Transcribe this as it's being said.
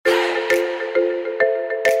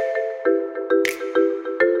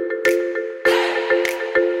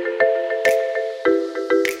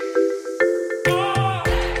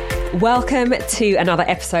Welcome to another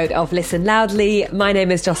episode of Listen Loudly. My name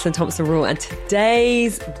is Jocelyn Thompson-Rule and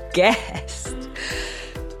today's guest,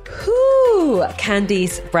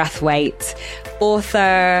 Candice Brathwaite,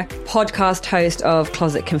 author, podcast host of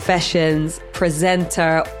Closet Confessions,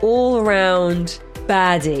 presenter, all-round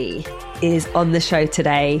baddie, is on the show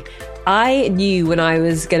today. I knew when I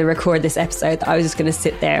was going to record this episode that I was just going to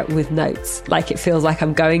sit there with notes. Like, it feels like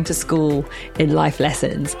I'm going to school in life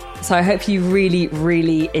lessons. So I hope you really,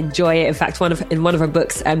 really enjoy it. In fact, in one of her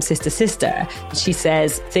books, Sister, she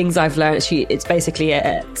says things I've learned. It's basically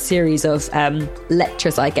a series of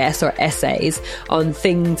lectures, I guess, or essays on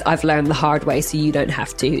things I've learned the hard way so you don't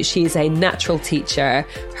have to. She's a natural teacher.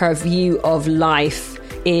 Her view of life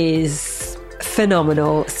is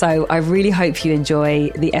phenomenal. So I really hope you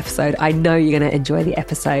enjoy the episode. I know you're going to enjoy the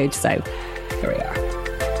episode. So here we are.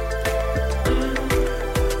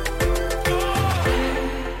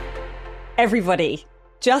 Everybody,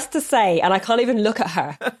 just to say, and I can't even look at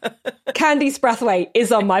her, Candice Brathwaite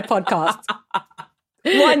is on my podcast.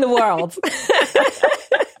 What in the world?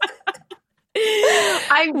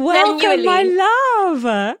 Welcome, my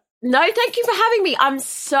love. No, thank you for having me. I'm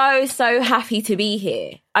so happy to be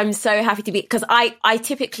here. I'm so happy to be, because I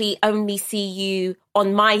typically only see you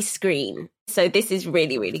on my screen. So this is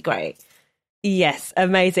really, really great. Yes,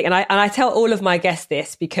 amazing. And I tell all of my guests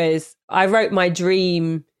this because I wrote my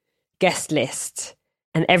dream guest list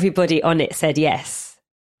and everybody on it said yes.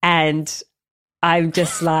 And I'm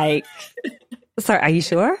just like, sorry, are you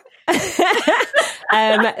sure? So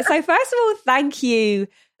first of all, thank you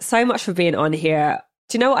so much for being on here.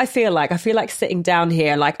 Do you know what I feel like? I feel like sitting down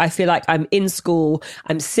here, like I feel like I'm in school,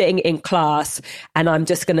 I'm sitting in class, and I'm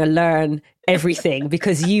just going to learn everything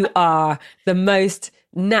because you are the most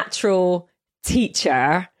natural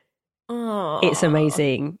teacher. Aww. It's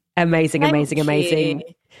amazing. Amazing.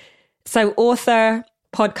 So author,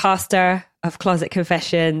 podcaster of Closet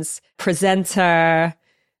Confessions, presenter,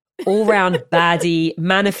 all-round baddie,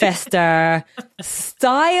 manifester,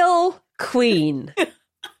 style queen.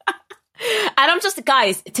 And I'm just,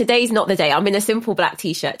 guys, today's not the day. I'm in a simple black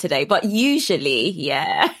t-shirt today, but usually,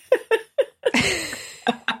 yeah.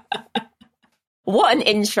 What an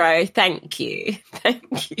intro. Thank you.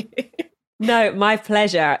 No, my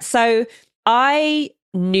pleasure. So I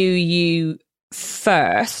knew you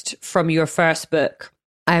first from your first book,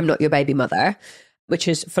 I Am Not Your Baby Mother, which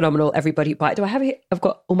is phenomenal. Everybody buy it. Do I have it? I've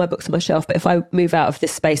got all my books on my shelf, but if I move out of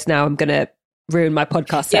this space now, I'm going to ruin my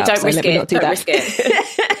podcast. Yeah, don't risk it. Don't risk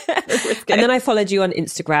it. And then I followed you on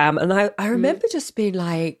Instagram, and I remember just being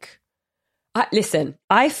like, listen,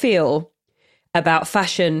 I feel about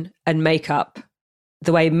fashion and makeup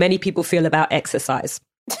the way many people feel about exercise,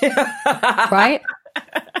 right?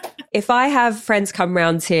 If I have friends come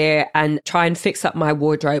round here and try and fix up my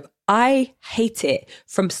wardrobe, I hate it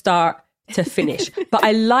from start to finish, but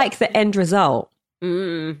I like the end result.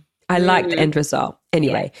 I like the end result.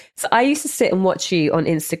 Anyway, So I used to sit and watch you on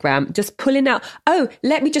Instagram, just pulling out, oh,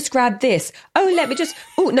 let me just grab this. Oh,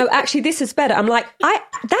 no, actually, this is better. I'm like,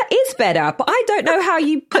 that is better, but I don't know how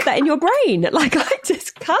you put that in your brain. Like, I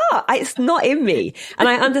just can't. It's not in me. And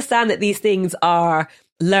I understand that these things are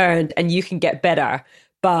learned and you can get better.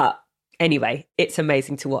 But anyway, it's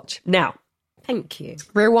amazing to watch. Now, thank you.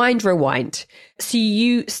 Rewind. So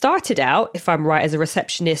you started out, if I'm right, as a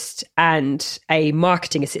receptionist and a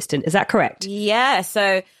marketing assistant. Is that correct? Yeah.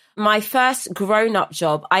 So my first grown-up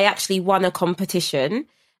job, I actually won a competition.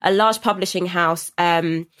 A large publishing house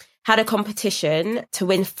had a competition to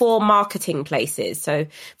win 4 marketing places. So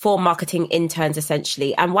 4 marketing interns,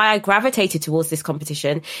 essentially. And why I gravitated towards this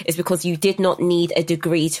competition is because you did not need a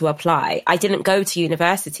degree to apply. I didn't go to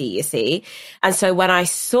university, you see. And so when I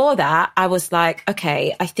saw that, I was like,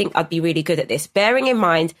 okay, I think I'd be really good at this. Bearing in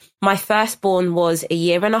mind, my firstborn was a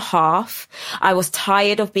year and a half. I was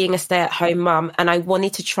tired of being a stay-at-home mum, and I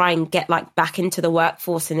wanted to try and get back into the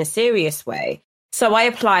workforce in a serious way. So I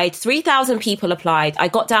applied, 3,000 people applied. I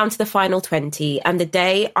got down to the final 20. And the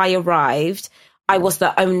day I arrived, I was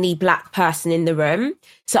the only black person in the room.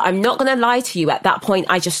 So I'm not going to lie to you. At that point,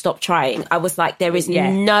 I just stopped trying. I was like, there is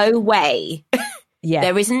no way.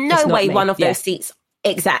 There is no way one of those seats.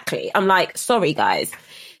 Exactly. I'm like, sorry, guys.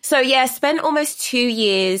 So spent almost 2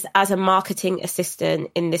 years as a marketing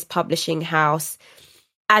assistant in this publishing house.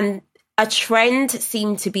 And a trend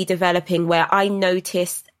seemed to be developing where I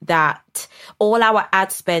noticed that all our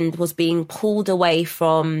ad spend was being pulled away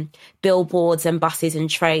from billboards and buses and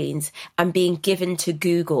trains and being given to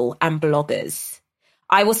Google and bloggers.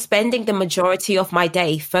 I was spending the majority of my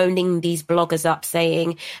day phoning these bloggers up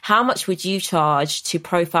saying, how much would you charge to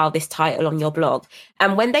profile this title on your blog?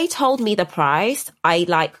 And when they told me the price, I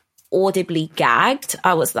audibly gagged.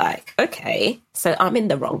 I was like, okay, so I'm in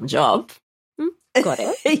the wrong job. Got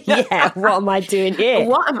it. Yeah, what am I doing here?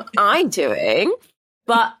 What am I doing?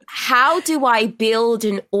 But how do I build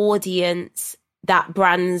an audience that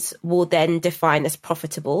brands will then define as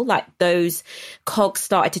profitable? Like those cogs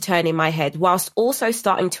started to turn in my head, whilst also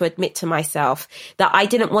starting to admit to myself that I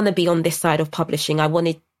didn't want to be on this side of publishing. I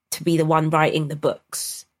wanted to be the one writing the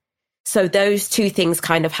books. So those two things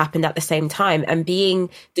kind of happened at the same time. And being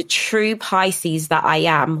the true Pisces that I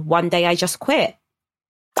am, one day I just quit.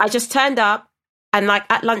 I just turned up and like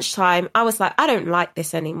at lunchtime, I was like, I don't like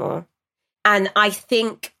this anymore. And I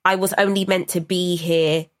think I was only meant to be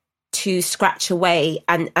here to scratch away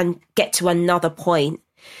and get to another point.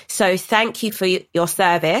 So thank you for your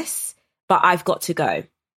service, but I've got to go.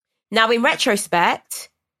 Now, in retrospect,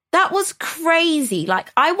 that was crazy.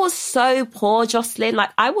 Like, I was so poor, Jocelyn.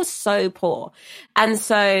 Like, I was so poor. And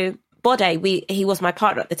so Bode, he was my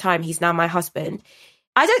partner at the time. He's now my husband.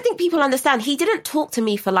 I don't think people understand. He didn't talk to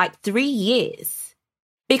me for like 3 years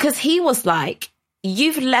because he was like,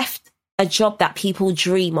 you've left a job that people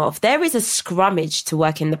dream of. There is a scrummage to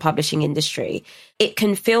work in the publishing industry. It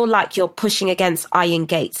can feel like you're pushing against iron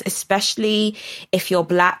gates, especially if you're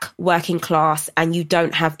Black, working class, and you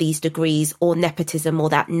don't have these degrees or nepotism or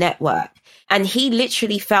that network. And he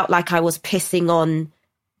literally felt like I was pissing on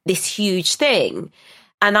this huge thing.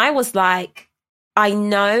 And I was like, I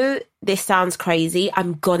know this sounds crazy.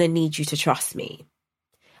 I'm gonna need you to trust me.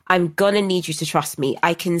 I'm going to need you to trust me.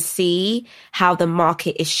 I can see how the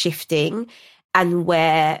market is shifting and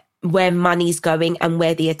where money's going and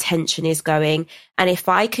where the attention is going. And if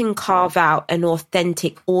I can carve out an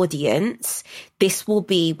authentic audience, this will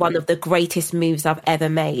be one of the greatest moves I've ever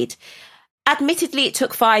made. Admittedly, it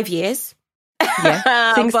took 5 years.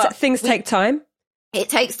 Yeah, things take time. It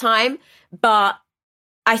takes time, but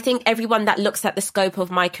I think everyone that looks at the scope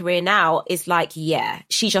of my career now is like, yeah,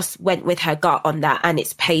 she just went with her gut on that and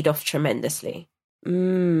it's paid off tremendously.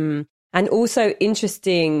 And also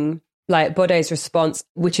interesting, like Bode's response,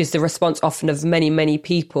 which is the response often of many, many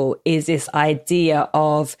people, is this idea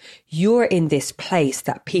of you're in this place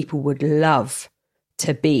that people would love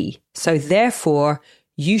to be. So therefore,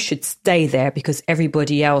 you should stay there because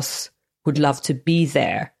everybody else would love to be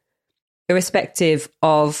there, irrespective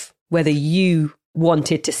of whether you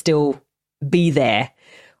wanted to still be there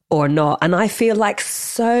or not. And I feel like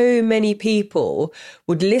so many people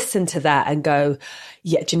would listen to that and go,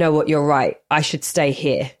 yeah, do you know what? You're right. I should stay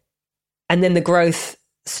here. And then the growth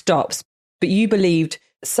stops. But you believed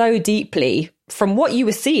so deeply from what you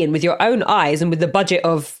were seeing with your own eyes and with the budget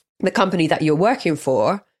of the company that you're working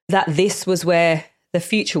for, that this was where the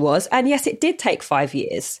future was. And yes, it did take 5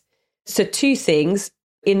 years. So two things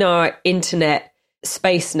in our internet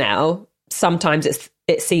space now, sometimes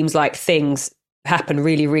it seems like things happen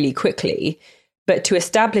really, really quickly. But to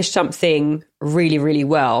establish something really, really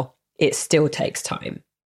well, it still takes time.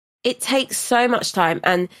 It takes so much time.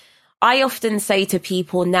 And I often say to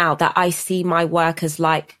people now that I see my work as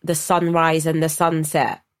like the sunrise and the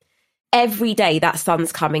sunset. Every day that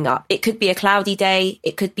sun's coming up. It could be a cloudy day.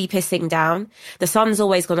 It could be pissing down. The sun's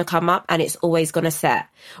always going to come up and it's always going to set.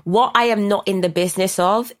 What I am not in the business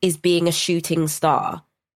of is being a shooting star.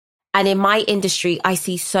 And in my industry, I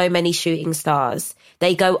see so many shooting stars.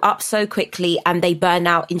 They go up so quickly and they burn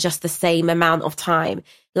out in just the same amount of time.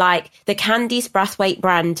 Like the Candice Brathwaite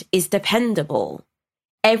brand is dependable.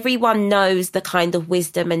 Everyone knows the kind of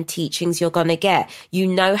wisdom and teachings you're going to get. You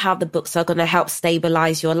know how the books are going to help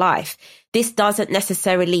stabilize your life. This doesn't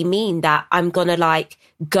necessarily mean that I'm going to like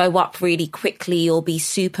go up really quickly or be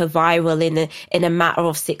super viral in a matter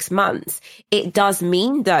of 6 months. It does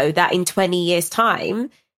mean though that in 20 years time,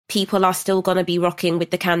 people are still going to be rocking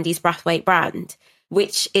with the Candice Brathwaite brand,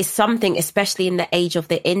 which is something, especially in the age of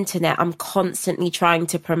the internet, I'm constantly trying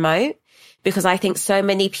to promote because I think so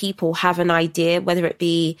many people have an idea, whether it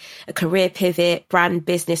be a career pivot, brand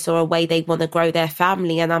business, or a way they want to grow their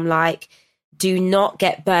family. And I'm like, do not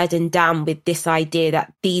get burdened down with this idea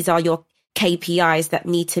that these are your KPIs that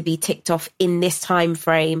need to be ticked off in this time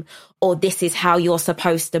frame, or this is how you're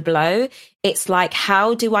supposed to blow. It's like,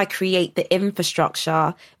 how do I create the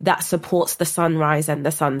infrastructure that supports the sunrise and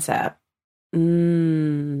the sunset?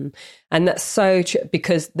 And that's so true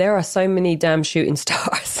because there are so many damn shooting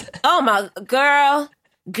stars. Oh my girl,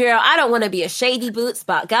 I don't want to be a shady boots,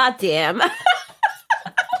 but goddamn.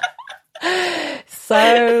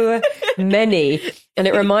 So many. And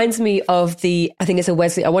it reminds me of I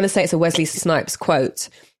want to say it's a Wesley Snipes quote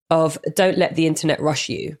of don't let the internet rush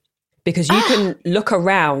you, because you can look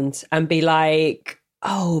around and be like,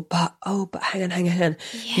 but hang on. Yeah.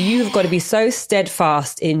 You've got to be so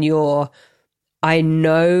steadfast in your I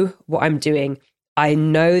know what I'm doing. I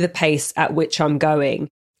know the pace at which I'm going.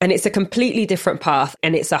 And it's a completely different path,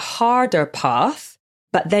 and it's a harder path,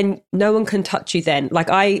 but then no one can touch you then. Like,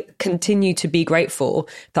 I continue to be grateful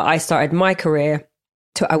that I started my career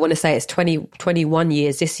I want to say it's 21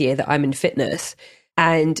 years this year that I'm in fitness.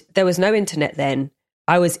 And there was no internet then.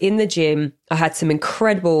 I was in the gym. I had some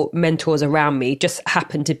incredible mentors around me, just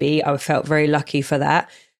happened to be. I felt very lucky for that.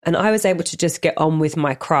 And I was able to just get on with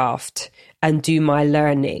my craft and do my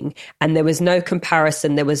learning. And there was no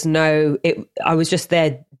comparison. There was I was just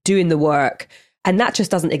there doing the work. And that just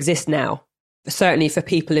doesn't exist now, certainly for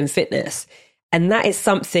people in fitness. And that is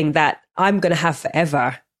something that I'm going to have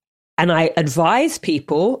forever. And I advise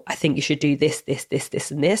people, I think you should do this, this, this, this,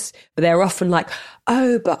 and this. But they're often like,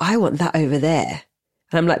 oh, but I want that over there.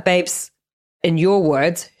 And I'm like, babes, in your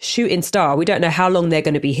words, shooting star. We don't know how long they're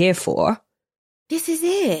going to be here for. This is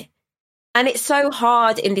it. And it's so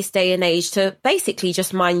hard in this day and age to basically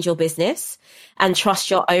just mind your business and trust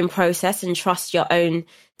your own process and trust your own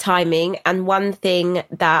timing. And one thing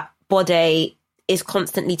that Bode is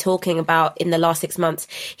constantly talking about in the last 6 months,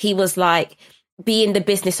 he was like, be in the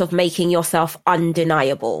business of making yourself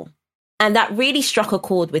undeniable. And that really struck a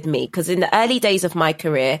chord with me, because in the early days of my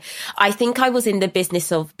career, I think I was in the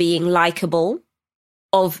business of being likable,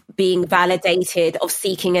 of being validated, of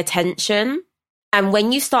seeking attention. And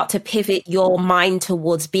when you start to pivot your mind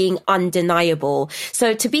towards being undeniable,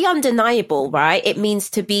 so to be undeniable, right, it means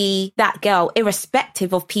to be that girl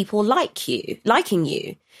irrespective of people liking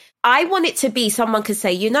you. I want it to be someone could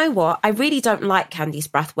say, you know what, I really don't like Candice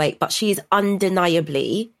Brathwaite, but she is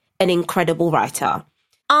undeniably an incredible writer.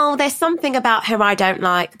 Oh, there's something about her I don't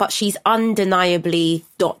like, but she's undeniably ...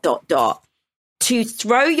 To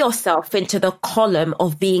throw yourself into the column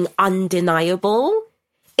of being undeniable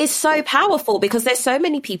is so powerful, because there's so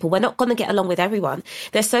many people, we're not going to get along with everyone.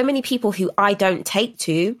 There's so many people who I don't take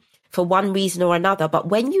to for one reason or another. But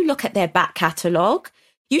when you look at their back catalogue,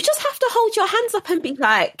 you just have to hold your hands up and be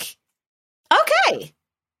like, okay.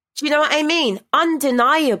 Do you know what I mean?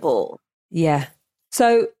 Undeniable. Yeah.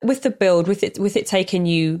 So with the build, with it taking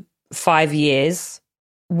you 5 years,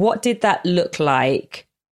 what did that look like?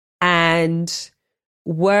 And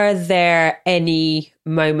were there any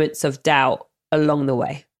moments of doubt along the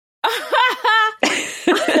way?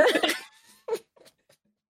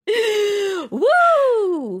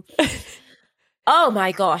 Woo! Oh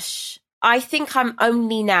my gosh. I think I'm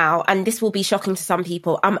only now, and this will be shocking to some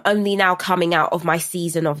people, I'm only now coming out of my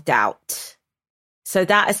season of doubt. So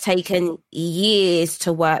that has taken years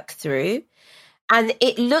to work through. And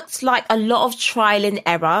it looked like a lot of trial and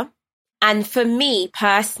error. And for me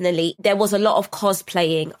personally, there was a lot of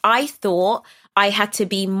cosplaying. I thought I had to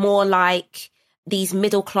be more like these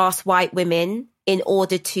middle-class white women in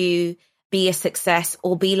order to be a success,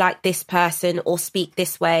 or be like this person, or speak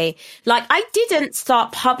this way. Like, I didn't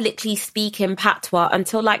start publicly speaking patois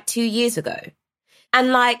until like 2 years ago.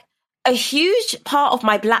 And like a huge part of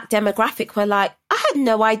my Black demographic were like, I had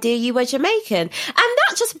no idea you were Jamaican. And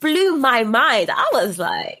that just blew my mind. I was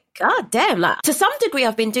like, God damn, like, to some degree,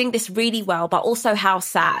 I've been doing this really well, but also how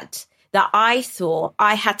sad that I thought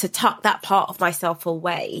I had to tuck that part of myself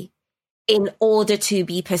away in order to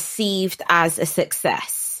be perceived as a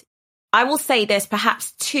success. I will say there's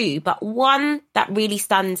perhaps two, but one that really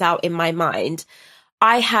stands out in my mind.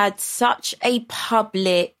 I had such a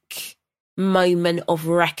public moment of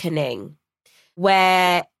reckoning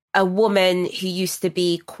where a woman who used to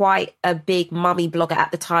be quite a big mummy blogger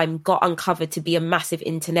at the time got uncovered to be a massive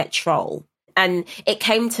internet troll. And it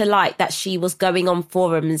came to light that she was going on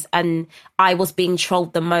forums and I was being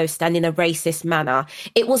trolled the most, and in a racist manner.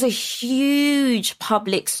 It was a huge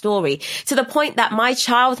public story, to the point that my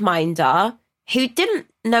childminder, who didn't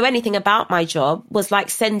know anything about my job, was like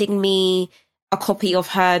sending me a copy of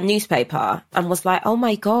her newspaper and was like, oh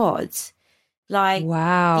my God. Like,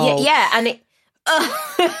 wow. Yeah. And it,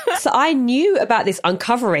 So I knew about this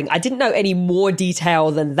uncovering. I didn't know any more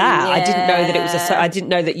detail than that. Yeah. I didn't know that it was I didn't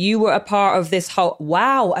know that you were a part of this whole,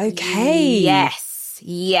 wow, okay.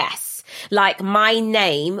 Yes. Like, my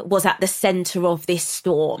name was at the center of this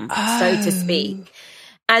storm, so to speak.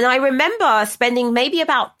 And I remember spending maybe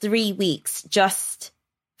about 3 weeks just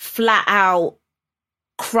flat out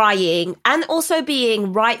crying, and also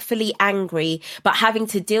being rightfully angry, but having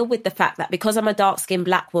to deal with the fact that because I'm a dark-skinned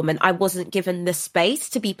Black woman, I wasn't given the space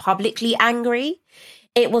to be publicly angry.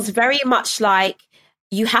 It was very much like,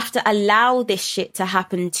 you have to allow this shit to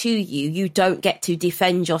happen to you. You don't get to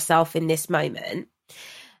defend yourself in this moment.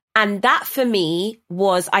 And that for me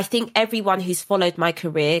was, I think everyone who's followed my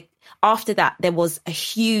career, after that, there was a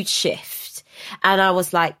huge shift And I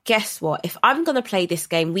was like, guess what? If I'm going to play this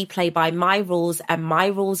game, we play by my rules and my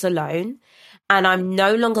rules alone. And I'm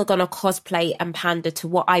no longer going to cosplay and pander to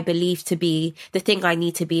what I believe to be the thing I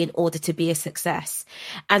need to be in order to be a success.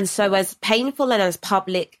 And so as painful and as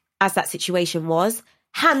public as that situation was,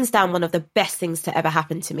 hands down, one of the best things to ever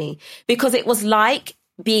happen to me, because it was like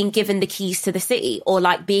being given the keys to the city or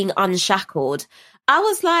like being unshackled. I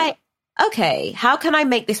was like, okay, how can I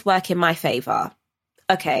make this work in my favor?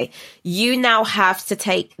 Okay, you now have to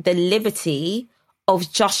take the liberty of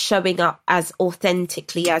just showing up as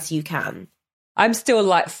authentically as you can. I'm still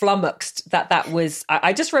like flummoxed that was,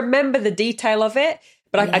 I just remember the detail of it.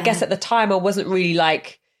 But I guess at the time I wasn't really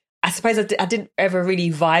like, I suppose I didn't ever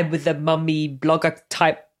really vibe with the mummy blogger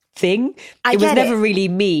type thing. It was never really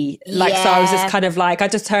me. Like, so I was just kind of like, I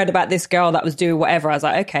just heard about this girl that was doing whatever. I was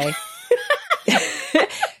like, okay.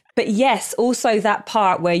 But yes, also that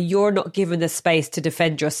part where you're not given the space to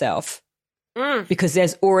defend yourself because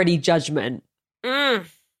there's already judgment.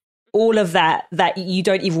 All of that you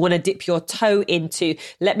don't even want to dip your toe into.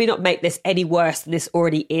 Let me not make this any worse than this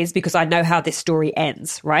already is, because I know how this story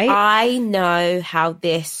ends, right? I know how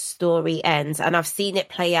this story ends, and I've seen it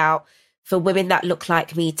play out for women that look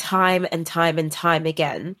like me time and time and time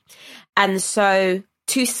again. And so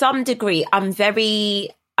to some degree, I'm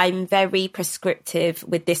very prescriptive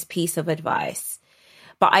with this piece of advice.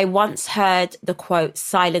 But I once heard the quote,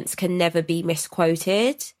 "Silence can never be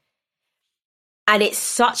misquoted." And it's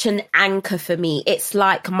such an anchor for me. It's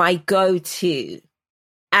like my go-to.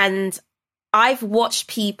 And I've watched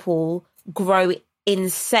people grow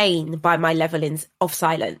insane by my level of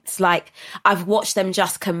silence. Like, I've watched them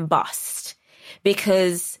just combust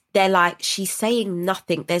because they're like, she's saying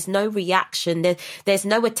nothing. There's no reaction. There's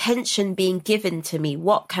no attention being given to me.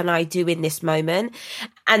 What can I do in this moment?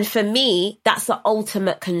 And for me, that's the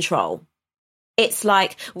ultimate control. It's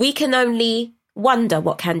like, we can only wonder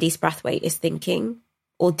what Candice Brathwaite is thinking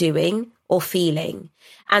or doing or feeling.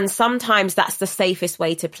 And sometimes that's the safest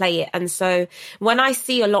way to play it. And so when I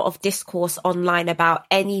see a lot of discourse online about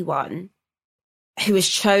anyone who has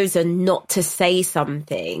chosen not to say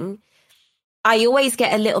something, I always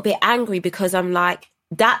get a little bit angry, because I'm like,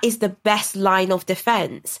 that is the best line of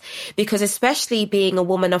defense. Because especially being a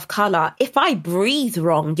woman of color, if I breathe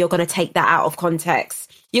wrong, you're going to take that out of context.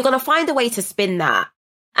 You're going to find a way to spin that.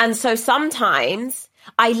 And so sometimes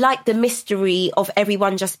I like the mystery of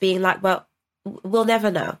everyone just being like, well, we'll never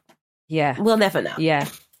know. Yeah. We'll never know. Yeah.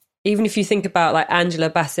 Even if you think about like Angela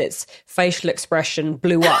Bassett's facial expression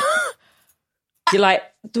blew up. You're like,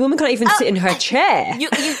 the woman can't even sit in her chair. You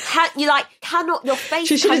like, cannot, your face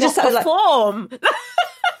she should have just perform.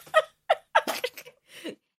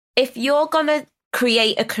 If you're going to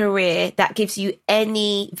create a career that gives you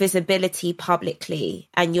any visibility publicly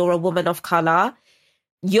and you're a woman of color,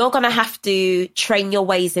 you're going to have to train your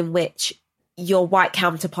ways in which your white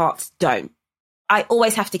counterparts don't. I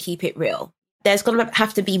always have to keep it real. There's going to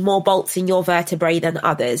have to be more bolts in your vertebrae than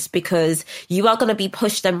others, because you are going to be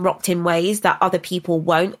pushed and rocked in ways that other people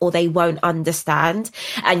won't, or they won't understand.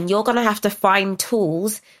 And you're going to have to find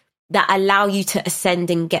tools that allow you to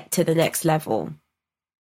ascend and get to the next level.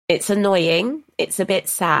 It's annoying. It's a bit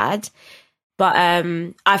sad. But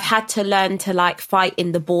I've had to learn to like fight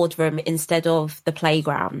in the boardroom instead of the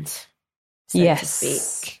playground, so to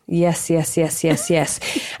speak. Yes.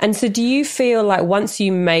 And so do you feel like once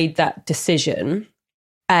you made that decision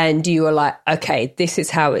and you were like, okay, this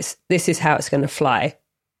is how it's going to fly,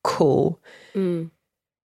 cool.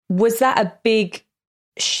 Was that a big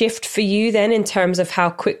shift for you then in terms of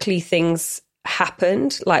how quickly things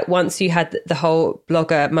happened? Like once you had the whole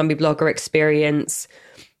mummy blogger experience,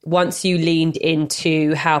 once you leaned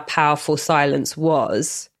into how powerful silence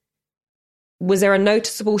was there a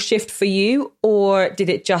noticeable shift for you, or did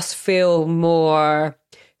it just feel more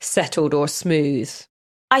settled or smooth?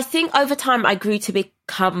 I think over time I grew to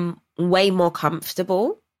become way more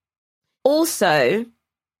comfortable. Also,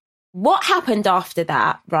 what happened after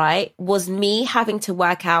that, right, was me having to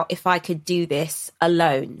work out if I could do this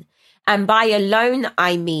alone. And by alone,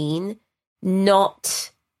 I mean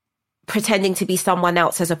not pretending to be someone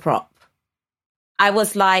else as a prop. I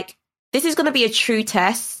was like, this is going to be a true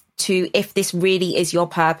test to if this really is your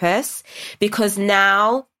purpose, because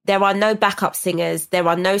now there are no backup singers, there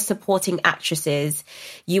are no supporting actresses.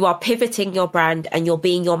 You are pivoting your brand and you're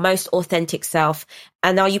being your most authentic self.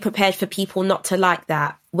 And are you prepared for people not to like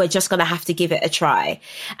that? We're just going to have to give it a try.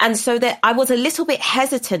 And so that I was a little bit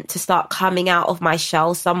hesitant to start coming out of my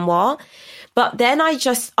shell somewhat. But then I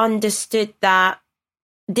just understood that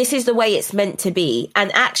this is the way it's meant to be. And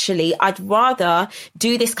actually, I'd rather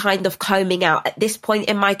do this kind of combing out at this point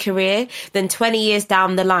in my career than 20 years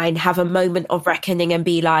down the line have a moment of reckoning and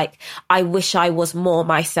be like, I wish I was more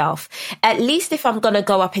myself. At least if I'm going to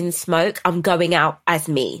go up in smoke, I'm going out as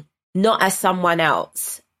me, not as someone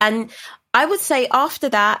else. And I would say after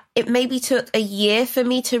that, it maybe took a year for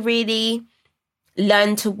me to really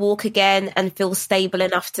learn to walk again and feel stable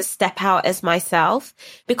enough to step out as myself,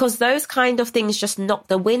 because those kind of things just knock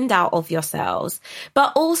the wind out of yourselves.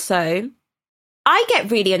 But also, I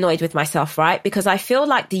get really annoyed with myself, right? Because I feel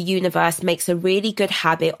like the universe makes a really good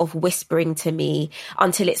habit of whispering to me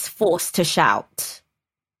until it's forced to shout.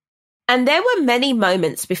 And there were many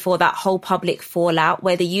moments before that whole public fallout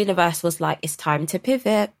where the universe was like, it's time to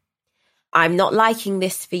pivot. I'm not liking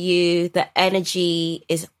this for you. The energy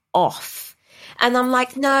is off. And I'm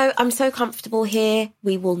like, no, I'm so comfortable here.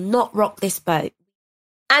 We will not rock this boat.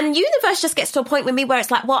 And universe just gets to a point with me where it's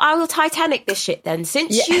like, well, I will Titanic this shit then.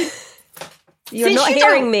 You're not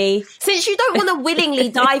hearing me. Since you don't want to willingly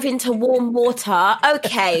dive into warm water,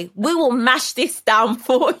 okay, we will mash this down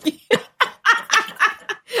for you.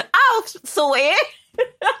 I'll sort it.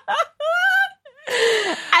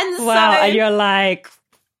 And wow, so, and you're like,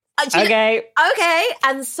 okay. Okay.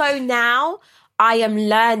 And so now I am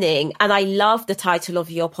learning, and I love the title of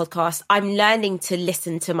your podcast, I'm learning to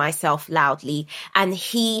listen to myself loudly and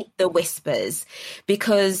heed the whispers,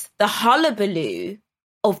 because the hullabaloo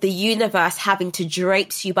of the universe having to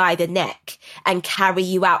drape you by the neck and carry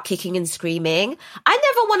you out kicking and screaming, I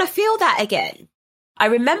never want to feel that again. I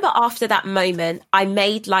remember after that moment, I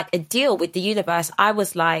made like a deal with the universe. I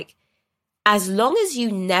was like, as long as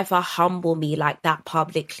you never humble me like that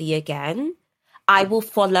publicly again, I will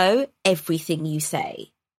follow everything you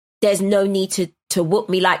say. There's no need to whoop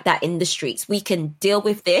me like that in the streets. We can deal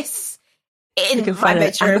with this in my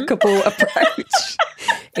bedroom. An amicable approach.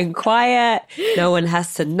 In quiet. No one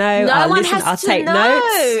has to know. No one has I'll to take know.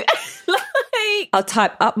 notes. Like, I'll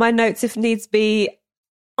type up my notes if needs be.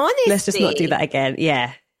 honestly. Let's just not do that again.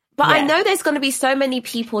 Yeah. But yeah. I know there's going to be so many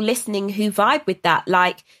people listening who vibe with that.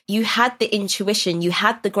 Like, you had the intuition, you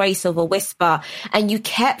had the grace of a whisper, and you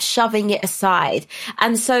kept shoving it aside.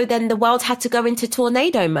 And so then the world had to go into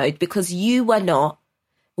tornado mode because you were not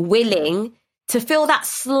willing to feel that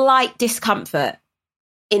slight discomfort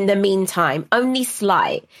in the meantime, only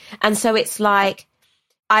slight. And so it's like,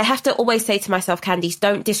 I have to always say to myself, Candice,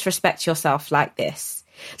 don't disrespect yourself like this.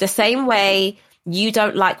 The same way you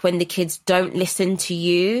don't like when the kids don't listen to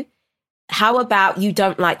you, how about you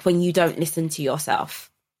don't like when you don't listen to yourself?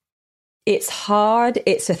 It's hard.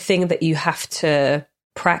 It's a thing that you have to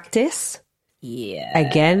practice. Yeah.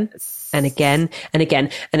 Again and again and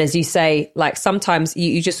again. And as you say, like sometimes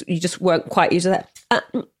you just weren't quite used to that.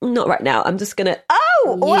 Not right now. I'm just going to,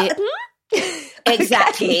 what?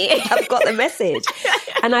 Exactly. Okay, I've got the message.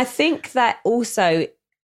 And I think that also,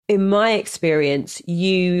 in my experience,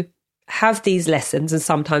 you have these lessons, and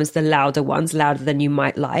sometimes the louder ones, louder than you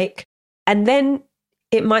might like. And then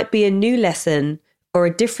it might be a new lesson or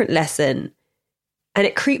a different lesson. And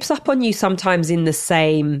it creeps up on you sometimes in the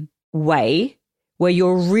same way, where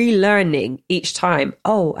you're relearning each time.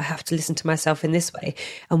 Oh, I have to listen to myself in this way.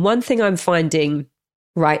 And one thing I'm finding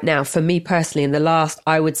right now, for me personally, in the last,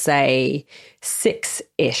 I would say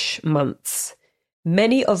 6-ish months,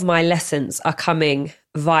 many of my lessons are coming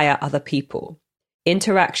via other people.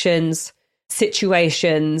 Interactions,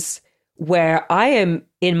 situations where I am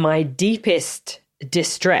in my deepest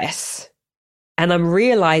distress, and I'm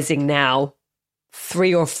realizing now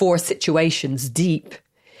 3 or 4 situations deep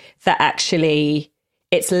that actually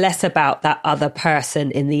it's less about that other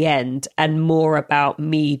person in the end and more about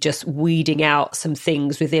me just weeding out some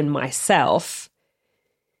things within myself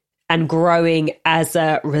and growing as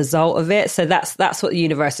a result of it. So that's what the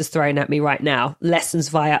universe is throwing at me right now. Lessons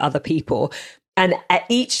via other people. And at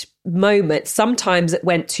each moment, sometimes it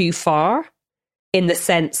went too far in the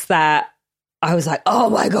sense that I was like, oh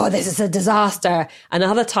my God, this is a disaster. And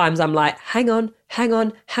other times I'm like, hang on.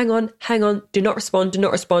 Do not respond.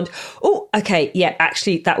 Oh, okay. Yeah,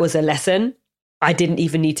 actually, that was a lesson. I didn't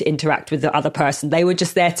even need to interact with the other person. They were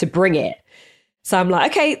just there to bring it. So I'm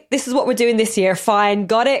like, okay, this is what we're doing this year. Fine.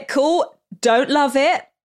 Got it. Cool. Don't love it.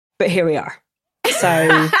 But here we are.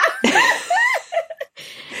 So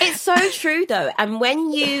it's so true though. And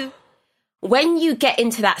when you get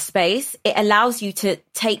into that space, it allows you to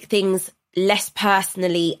take things less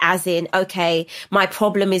personally, as in, okay, my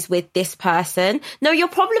problem is with this person. No, your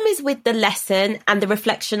problem is with the lesson and the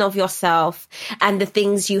reflection of yourself and the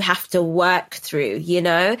things you have to work through, you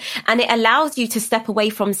know? And it allows you to step away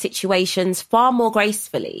from situations far more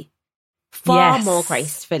gracefully. More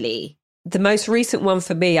gracefully. the most recent one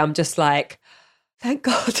for me, I'm just like, thank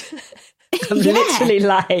God. I'm literally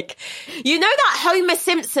like... You know that Homer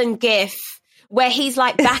Simpson gif where he's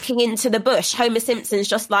like backing into the bush? Homer Simpson's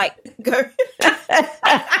just like, go. That's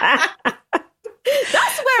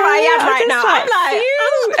where I am right now. I'm like,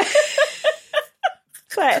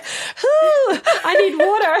 it's like, I need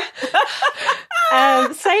water.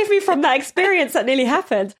 Save me from that experience that nearly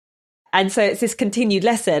happened. And so it's this continued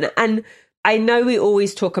lesson. And I know we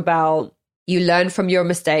always talk about you learn from your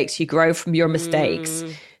mistakes, you grow from your mistakes.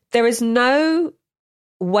 There is no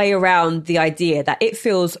way around the idea that it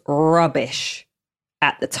feels rubbish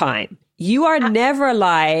at the time. You are never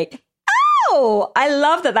like, oh, I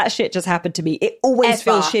love that shit just happened to me. It always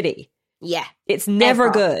feels shitty. Yeah. It's never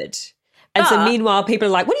good. And so meanwhile, people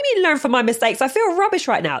are like, what do you mean learn from my mistakes? I feel rubbish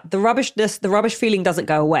right now. The rubbish feeling doesn't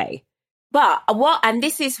go away. But and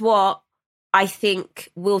this is what I think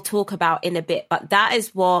we'll talk about in a bit, but that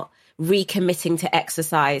is what recommitting to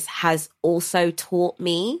exercise has also taught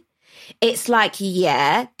me. It's like,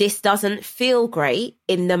 yeah, this doesn't feel great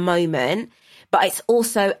in the moment, but it's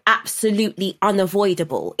also absolutely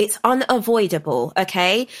unavoidable. It's unavoidable,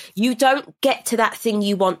 okay? You don't get to that thing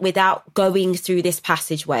you want without going through this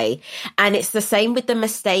passageway. And it's the same with the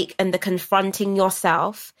mistake and the confronting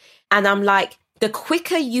yourself. And I'm like, the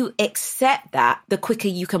quicker you accept that, the quicker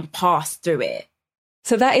you can pass through it.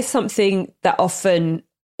 So that is something that often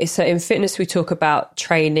is, so in fitness, we talk about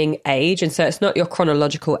training age. And so it's not your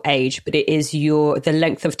chronological age, but it is the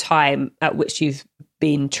length of time at which you've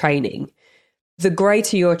been training. The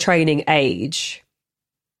greater your training age,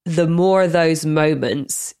 the more those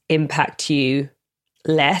moments impact you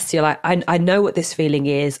less. You're like, I know what this feeling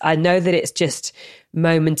is. I know that it's just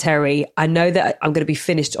momentary. I know that I'm going to be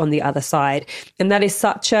finished on the other side. And that is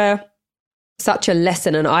such a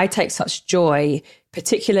lesson. And I take such joy,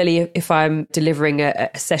 particularly if I'm delivering a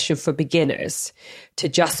session for beginners, to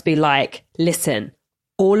just be like, listen,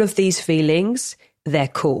 all of these feelings, they're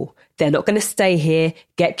cool. They're not going to stay here.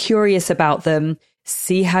 Get curious about them.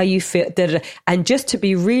 See how you feel. And just to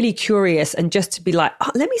be really curious and just to be like,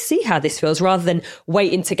 oh, let me see how this feels, rather than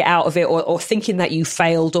waiting to get out of it or thinking that you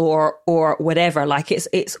failed or whatever. Like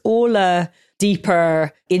it's all a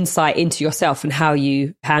deeper insight into yourself and how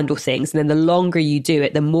you handle things. And then the longer you do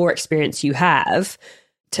it, the more experience you have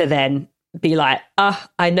to then be like,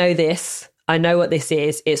 I know this. I know what this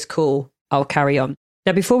is. It's cool. I'll carry on.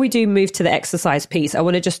 Now, before we do move to the exercise piece, I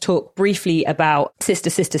want to just talk briefly about Sister,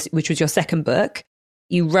 which was your second book.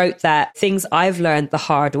 You wrote that things I've learned the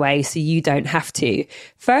hard way so you don't have to.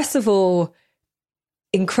 First of all,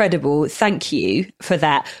 incredible. Thank you for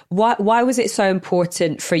that. Why was it so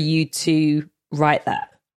important for you to write that?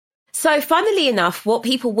 So funnily enough, what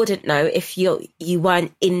people wouldn't know if you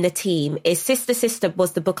weren't in the team is Sister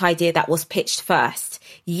was the book idea that was pitched first.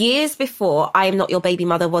 Years before I Am Not Your Baby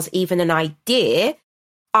Mother was even an idea,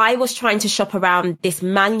 I was trying to shop around this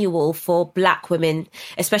manual for Black women,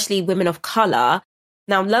 especially women of colour.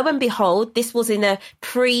 Now, lo and behold, this was in a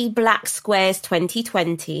pre-Black Squares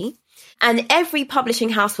 2020. And every publishing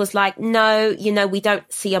house was like, no, we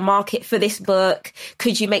don't see a market for this book.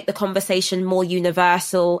 Could you make the conversation more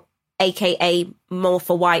universal, aka more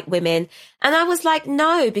for white women? And I was like,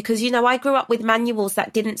 no, because, I grew up with manuals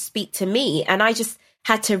that didn't speak to me. And I just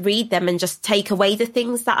had to read them and just take away the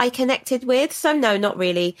things that I connected with. So no, not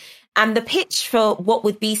really. And the pitch for what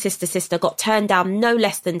would be Sister got turned down no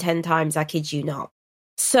less than 10 times, I kid you not.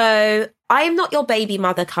 So I Am Not Your Baby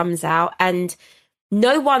Mother comes out, and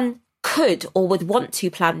no one could or would want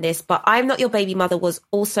to plan this, but I Am Not Your Baby Mother was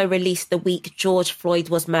also released the week George Floyd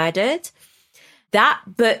was murdered. That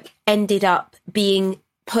book ended up being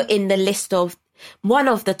put in the list of one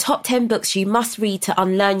of the top 10 books you must read to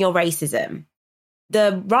unlearn your racism.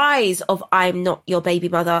 The rise of I'm Not Your Baby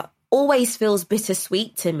Mother always feels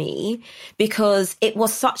bittersweet to me because it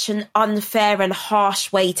was such an unfair and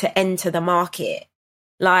harsh way to enter the market.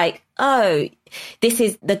 Like, oh, this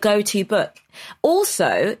is the go-to book.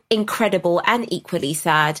 Also, incredible and equally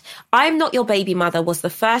sad, I'm Not Your Baby Mother was the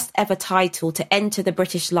first ever title to enter the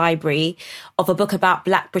British Library of a book about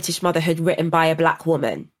Black British motherhood written by a Black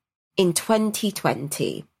woman in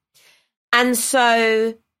 2020. And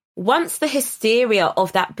so once the hysteria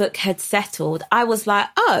of that book had settled, I was like,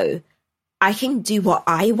 oh, I can do what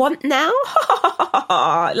I want now?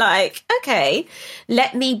 Like, okay,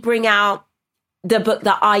 let me bring out the book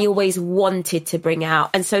that I always wanted to bring out.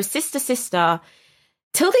 And so Sister,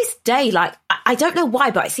 till this day, like, I don't know why,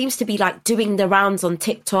 but it seems to be like doing the rounds on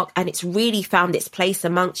TikTok, and it's really found its place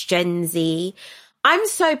amongst Gen Z. I'm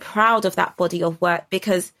so proud of that body of work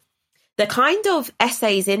because the kind of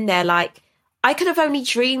essays in there, like, I could have only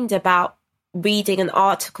dreamed about reading an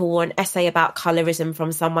article or an essay about colorism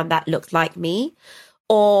from someone that looked like me,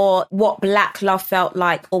 or what Black love felt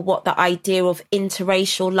like, or what the idea of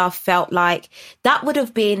interracial love felt like. That would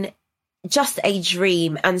have been just a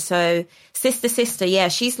dream. And so sister, yeah,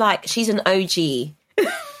 she's an OG.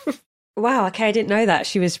 Wow, okay, I didn't know that.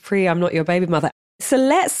 She was pre I'm Not Your Baby Mother. So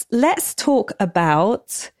let's talk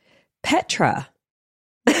about Petra.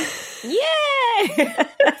 Yeah.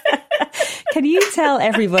 Can you tell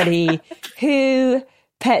everybody who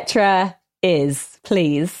Petra is,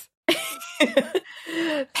 please?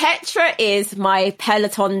 Petra is my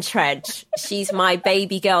Peloton tread. She's my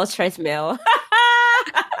baby girl treadmill.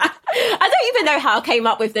 I don't even know how I came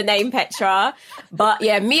up with the name Petra, but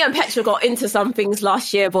yeah, me and Petra got into some things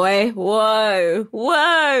last year, boy. Whoa.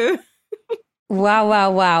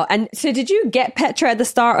 Wow. And so did you get Petra at the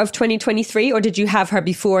start of 2023, or did you have her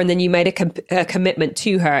before and then you made a commitment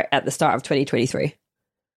to her at the start of 2023?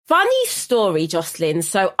 Funny story, Jocelyn.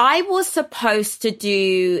 So I was supposed to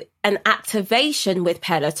do an activation with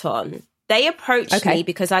Peloton. They approached me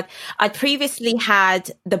because I'd previously had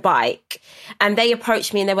the bike, and they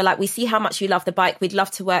approached me and they were like, we see how much you love the bike. We'd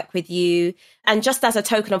love to work with you. And just as a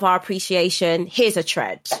token of our appreciation, here's a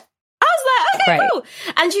tread. I was like, okay, cool.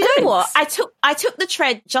 And you know what? I took the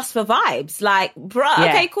tread just for vibes. Like, bruh,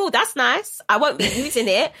 okay, cool. That's nice. I won't be using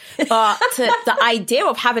it. But the idea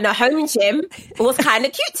of having a home gym was kind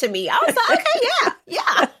of cute to me. I was like, okay,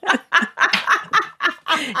 yeah.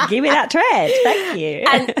 Give me that tread. Thank you.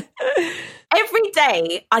 And every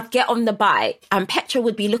day I'd get on the bike and Petra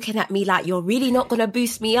would be looking at me like, you're really not going to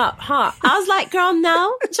boost me up, huh? I was like, girl,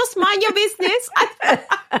 no, just mind your business.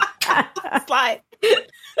 It's like...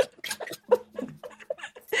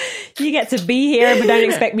 You get to be here, but don't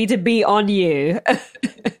expect me to be on you. Do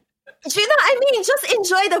you know what I mean? Just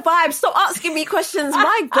enjoy the vibe. Stop asking me questions.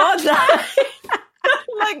 My God.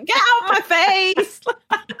 Like, get out my face.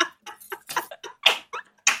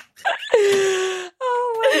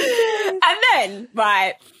 Oh my God. And then,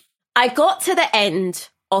 right, I got to the end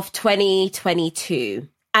of 2022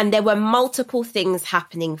 and there were multiple things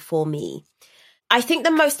happening for me. I think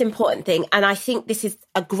the most important thing, and I think this is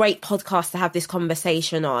a great podcast to have this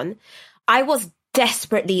conversation on, I was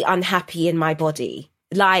desperately unhappy in my body.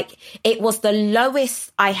 Like, it was the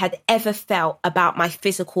lowest I had ever felt about my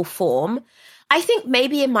physical form. I think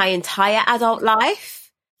maybe in my entire adult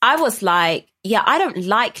life, I was like, yeah, I don't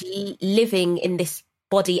like living in this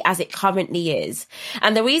body as it currently is.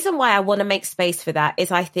 And the reason why I want to make space for that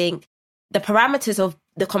is I think the parameters of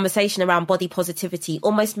the conversation around body positivity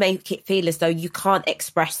almost make it feel as though you can't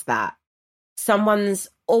express that. Someone's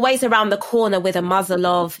always around the corner with a muzzle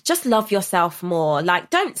of, just love yourself more. Like,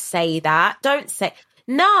 don't say that. Don't say,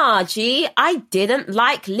 nah, G, I didn't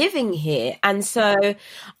like living here. And so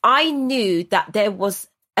I knew that there was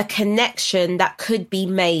a connection that could be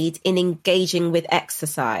made in engaging with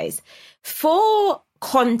exercise. For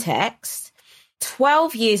context,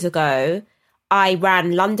 12 years ago, I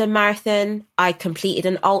ran London Marathon. I completed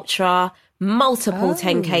an ultra, multiple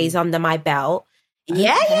 10Ks under my belt.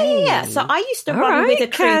 Okay. Yeah. So I used to run with a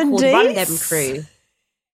crew called Run Dem Crew.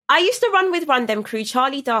 I used to run with Run Dem Crew.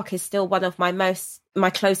 Charlie Dark is still one of my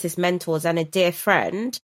closest mentors and a dear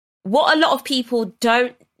friend. What a lot of people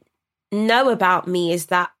don't know about me is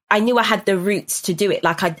that I knew I had the roots to do it.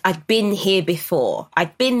 Like I'd been here before.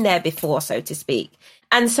 I'd been there before, so to speak.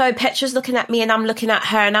 And so Petra's looking at me and I'm looking at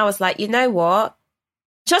her and I was like, you know what?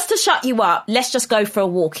 Just to shut you up, let's just go for a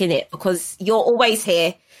walk in it because you're always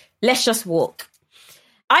here. Let's just walk.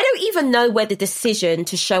 I don't even know where the decision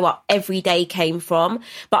to show up every day came from,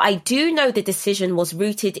 but I do know the decision was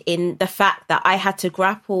rooted in the fact that I had to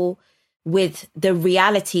grapple with the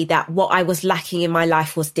reality that what I was lacking in my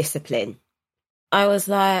life was discipline. I was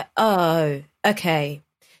like, oh, okay.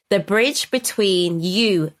 The bridge between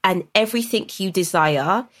you and everything you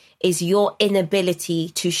desire is your inability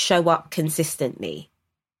to show up consistently.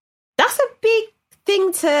 That's a big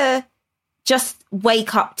thing to just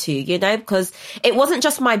wake up to, you know, because it wasn't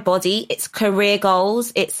just my body, it's career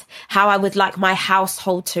goals, it's how I would like my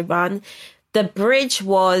household to run. The bridge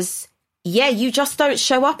was, yeah, you just don't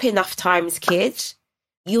show up enough times, kid.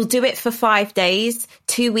 You'll do it for 5 days,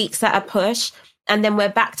 2 weeks at a push, and then we're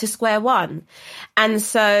back to square one. And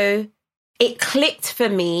so it clicked for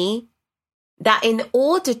me that in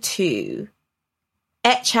order to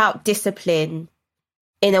etch out discipline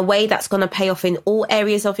in a way that's going to pay off in all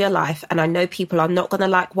areas of your life, and I know people are not going to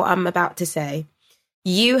like what I'm about to say,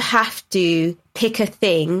 you have to pick a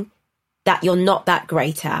thing that you're not that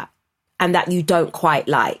great at and that you don't quite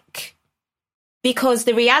like. Because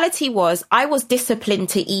the reality was I was disciplined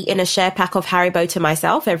to eat in a share pack of Haribo to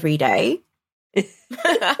myself every day.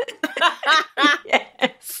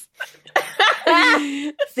 Yes.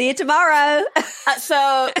 See you tomorrow.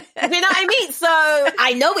 So, you know what I mean? So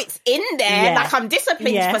I know it's in there. Yeah. Like I'm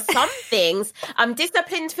disciplined Yeah. for some things. I'm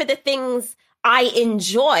disciplined for the things I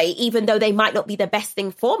enjoy, even though they might not be the best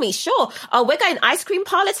thing for me. Sure. Oh, we're going ice cream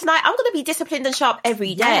parlor tonight. I'm going to be disciplined and sharp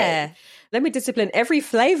every day. Yeah. Let me discipline every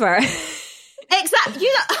flavor. Exactly.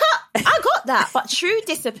 You know, I got that. But true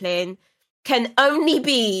discipline can only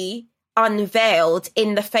be unveiled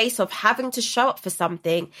in the face of having to show up for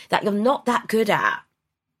something that you're not that good at.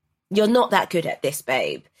 You're not that good at this,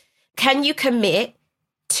 babe. Can you commit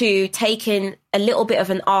to taking a little bit of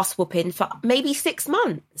an arse whooping for maybe 6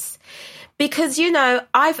 months? Because, you know,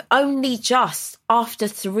 I've only just, after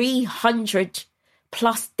 300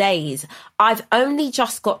 plus days, I've only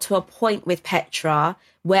just got to a point with Petra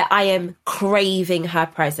where I am craving her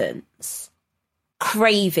presence.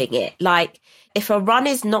 Craving it. Like, if a run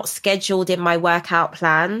is not scheduled in my workout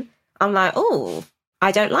plan, I'm like, oh,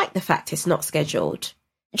 I don't like the fact it's not scheduled.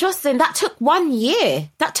 Jocelyn, that took 1 year.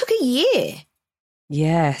 That took a year.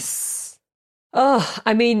 Yes. Oh,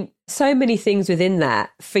 I mean, so many things within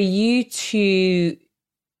that. For you to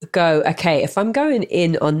go, okay, if I'm going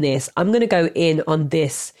in on this, I'm going to go in on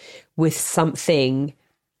this with something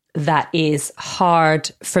that is hard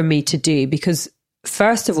for me to do. Because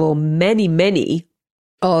first of all, many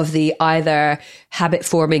of the either habit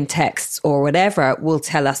forming texts or whatever will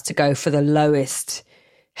tell us to go for the lowest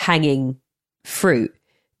hanging fruit.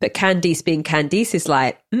 But Candice being Candice is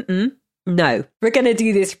like, no, we're going to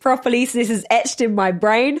do this properly. So this is etched in my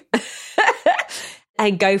brain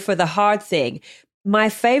and go for the hard thing. My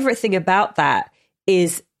favorite thing about that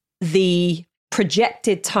is the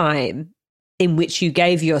projected time in which you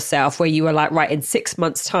gave yourself, where you were like, right, in 6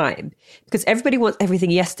 months' time, because everybody wants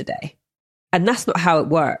everything yesterday. And that's not how it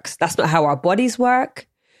works. That's not how our bodies work.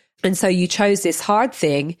 And so you chose this hard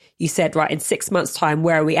thing. You said, right, in 6 months' time,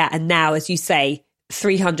 where are we at? And now, as you say,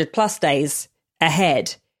 300 plus days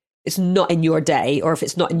ahead, it's not in your day, or if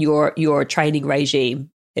it's not in your training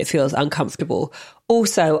regime, it feels uncomfortable.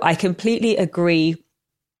 Also, I completely agree.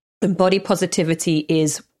 And body positivity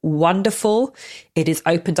is wonderful. It has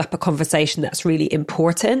opened up a conversation that's really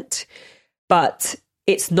important, but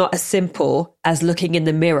it's not as simple as looking in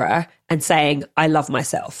the mirror and saying, I love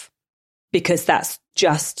myself, because that's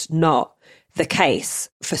just not the case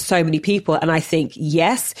for so many people. And I think,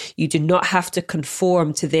 yes, you do not have to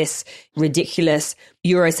conform to this ridiculous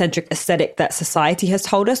Eurocentric aesthetic that society has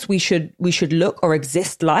told us we should look or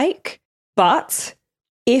exist like. But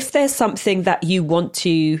if there's something that you want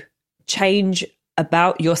to change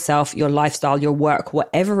about yourself, your lifestyle, your work,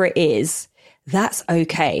 whatever it is, that's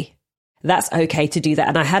okay. That's okay to do that.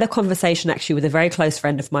 And I had a conversation actually with a very close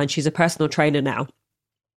friend of mine. She's a personal trainer now.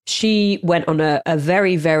 She went on a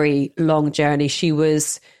very, very long journey. She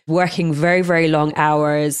was working very, very long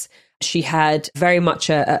hours. She had very much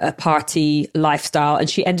a party lifestyle, and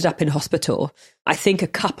she ended up in hospital, I think a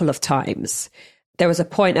couple of times. There was a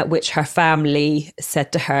point at which her family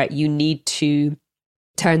said to her, you need to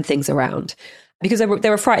turn things around, because they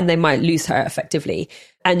were frightened they might lose her effectively.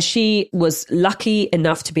 And she was lucky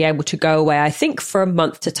enough to be able to go away, I think, for a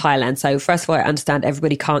month to Thailand. So first of all, I understand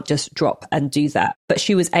everybody can't just drop and do that. But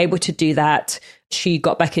she was able to do that. She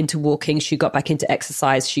got back into walking. She got back into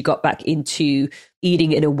exercise. She got back into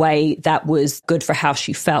eating in a way that was good for how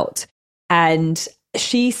she felt. And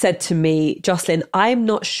she said to me, Jocelyn, I'm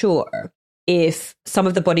not sure if some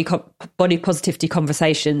of the body positivity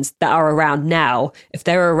conversations that are around now, if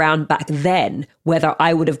they were around back then, whether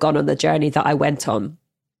I would have gone on the journey that I went on.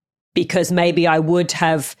 Because maybe I would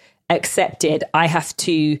have accepted I have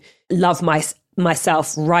to love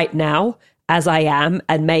myself right now as I am,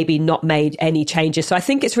 and maybe not made any changes. So I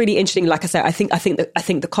think it's really interesting. Like I said, I think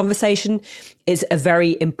the conversation is a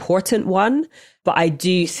very important one, but I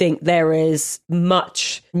do think there is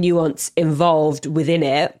much nuance involved within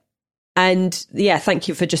it. And yeah, thank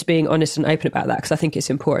you for just being honest and open about that, because I think it's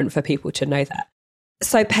important for people to know that.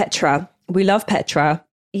 So Petra, we love Petra.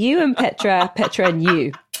 You and Petra, Petra and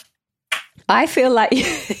you. I feel like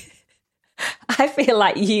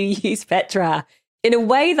you use Petra in a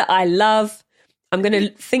way that I love. I'm going to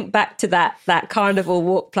think back to that carnival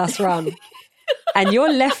walk plus run, and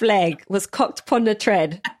your left leg was cocked upon the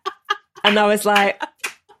tread, and I was like,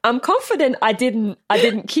 I'm confident I didn't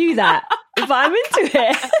cue that, but I'm into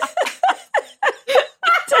it.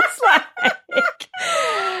 Just like,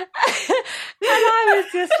 and I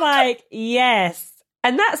was just like, yes.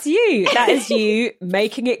 And that's you. That is you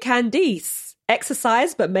making it Candice.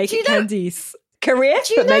 Exercise, but make it Candice. Career,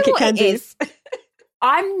 but make it Candice.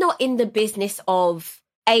 I'm not in the business of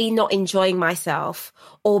A, not enjoying myself,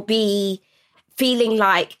 or B, feeling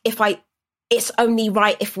like it's only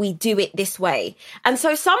right if we do it this way. And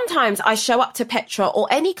so sometimes I show up to Petra or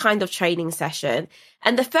any kind of training session,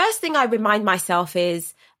 and the first thing I remind myself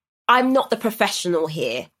is, I'm not the professional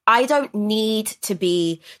here. I don't need to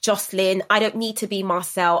be Jocelyn. I don't need to be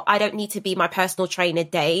Marcel. I don't need to be my personal trainer,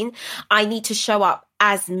 Dane. I need to show up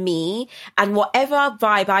as me, and whatever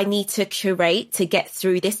vibe I need to curate to get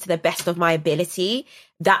through this to the best of my ability,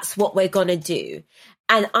 that's what we're going to do.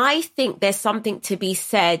 And I think there's something to be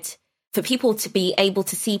said for people to be able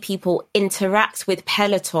to see people interact with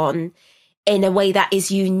Peloton in a way that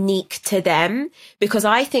is unique to them. Because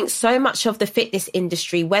I think so much of the fitness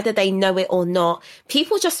industry, whether they know it or not,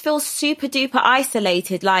 people just feel super duper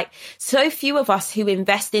isolated. Like, so few of us who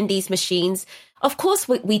invest in these machines, of course,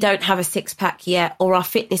 we don't have a six pack yet, or our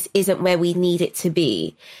fitness isn't where we need it to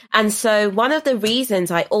be. And so one of the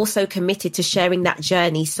reasons I also committed to sharing that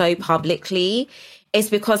journey so publicly is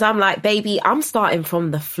because I'm like, baby, I'm starting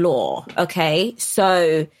from the floor. Okay.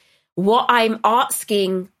 So what I'm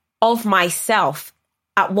asking of myself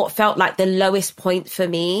at what felt like the lowest point for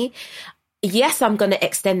me, yes, I'm going to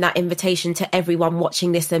extend that invitation to everyone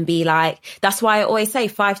watching this and be like, that's why I always say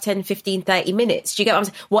 5, 10, 15, 30 minutes. Do you get what I'm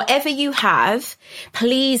saying? Whatever you have,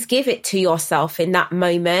 please give it to yourself in that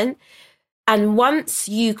moment. And once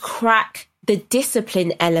you crack the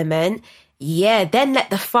discipline element, then let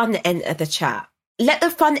the fun enter the chat. Let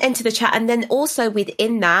the fun enter the chat. And then also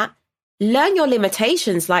within that, learn your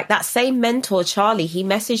limitations. Like that same mentor, Charlie, he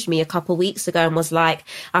messaged me a couple of weeks ago and was like,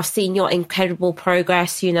 I've seen your incredible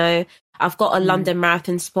progress. You know, I've got a London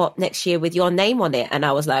Marathon spot next year with your name on it. And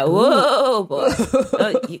I was like, whoa, boy.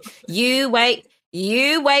 You wait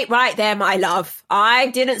right there, my love. I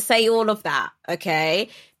didn't say all of that. Okay.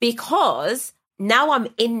 Because now I'm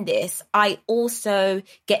in this, I also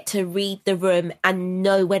get to read the room and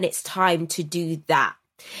know when it's time to do that.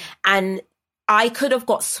 And I could have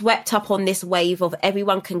got swept up on this wave of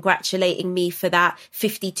everyone congratulating me for that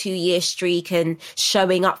 52-year streak and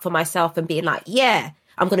showing up for myself and being like, yeah,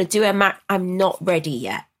 I'm going to do it. I'm not ready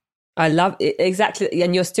yet. I love it. Exactly.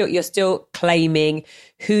 And you're still claiming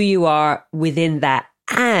who you are within that.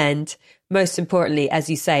 And most importantly, as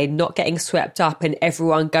you say, not getting swept up and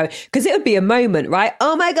everyone go, because it would be a moment, right?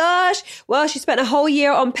 Oh my gosh, well, she spent a whole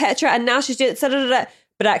year on Petra and now she's doing it.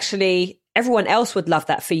 But actually, everyone else would love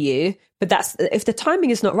that for you. But that's, if the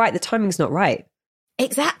timing is not right, the timing's not right.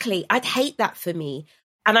 Exactly. I'd hate that for me.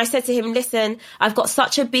 And I said to him, listen, I've got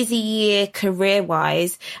such a busy year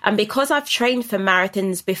career-wise. And because I've trained for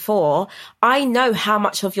marathons before, I know how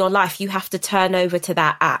much of your life you have to turn over to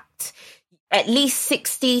that act. At least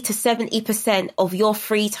 60 to 70% of your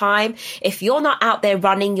free time. If you're not out there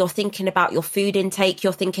running, you're thinking about your food intake,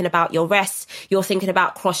 you're thinking about your rest, you're thinking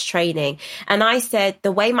about cross training. And I said,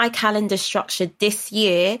 the way my calendar's structured this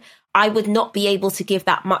year, I would not be able to give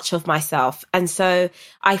that much of myself. And so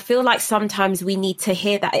I feel like sometimes we need to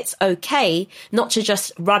hear that it's okay not to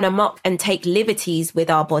just run amok and take liberties with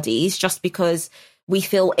our bodies just because we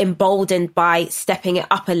feel emboldened by stepping it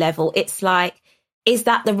up a level. It's like, is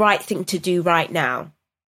that the right thing to do right now?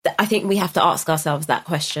 I think we have to ask ourselves that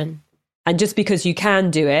question. And just because you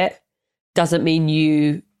can do it doesn't mean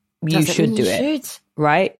you should do it,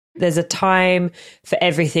 right? There's a time for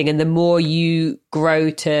everything. And the more you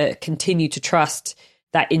grow to continue to trust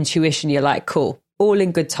that intuition, you're like, cool, all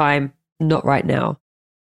in good time, not right now.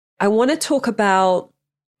 I want to talk about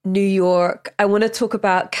New York. I want to talk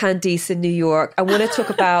about Candice in New York. I want to talk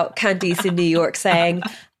about Candice in New York saying,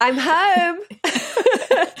 I'm home.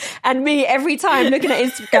 And me every time looking at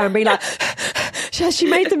Instagram and being like, has she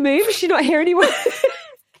made the move? Is she not here anymore?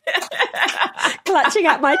 Clutching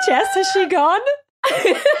at my chest. Has she gone?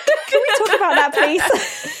 Can we talk about that,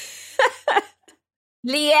 please?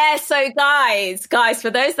 Yeah, so guys,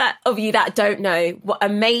 for those of you that don't know, what a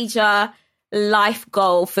major life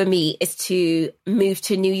goal for me is to move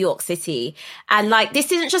to New York City. And like,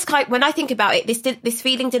 this isn't just like, when I think about it, this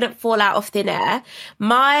feeling didn't fall out of thin air.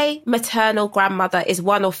 My maternal grandmother is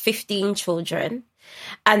one of 15 children.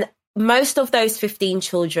 And most of those 15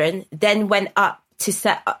 children then went up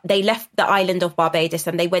they left the island of Barbados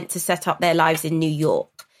and they went to set up their lives in New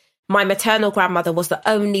York. My maternal grandmother was the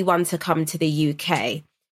only one to come to the UK.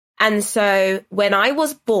 And so when I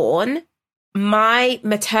was born, my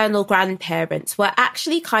maternal grandparents were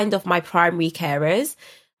actually kind of my primary carers.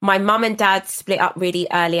 My mum and dad split up really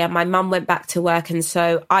early and my mum went back to work. And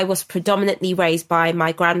so I was predominantly raised by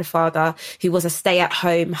my grandfather, who was a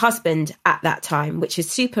stay-at-home husband at that time, which is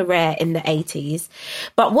super rare in the 80s.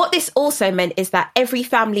 But what this also meant is that every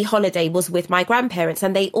family holiday was with my grandparents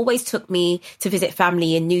and they always took me to visit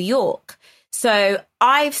family in New York. So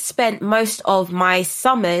I've spent most of my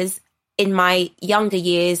summers in my younger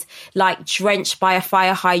years, like drenched by a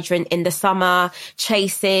fire hydrant in the summer,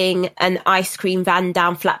 chasing an ice cream van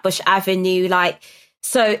down Flatbush Avenue. Like,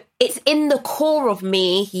 so it's in the core of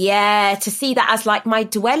me, to see that as like my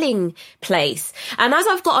dwelling place. And as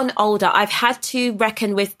I've gotten older, I've had to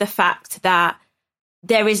reckon with the fact that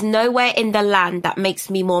there is nowhere in the land that makes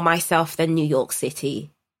me more myself than New York City.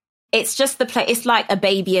 It's just the place. It's like a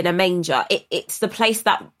baby in a manger. It's the place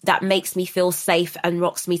that makes me feel safe and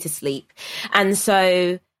rocks me to sleep. And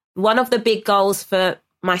so one of the big goals for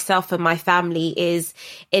myself and my family is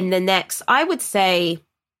in the next, I would say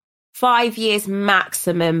 5 years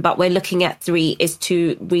maximum, but we're looking at 3, is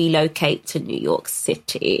to relocate to New York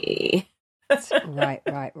City. Right.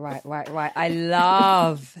 I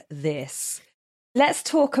love this. Let's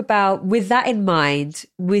talk about, with that in mind,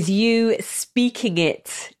 with you speaking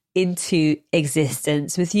it into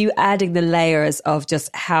existence, with you adding the layers of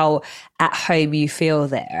just how at home you feel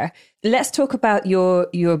there. Let's talk about your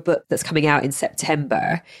book that's coming out in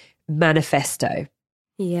September, Manifesto.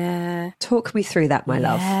 Yeah. Talk me through that, my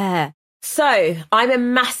love. So I'm a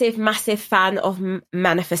massive, massive fan of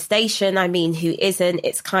manifestation. I mean, who isn't?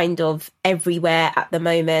 It's kind of everywhere at the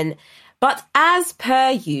moment. But as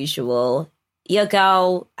per usual, your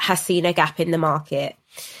girl has seen a gap in the market,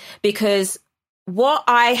 because what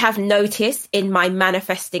I have noticed in my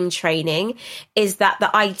manifesting training is that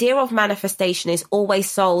the idea of manifestation is always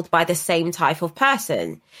sold by the same type of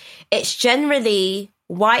person. It's generally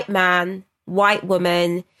white man, white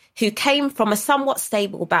woman who came from a somewhat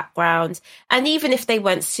stable background. And even if they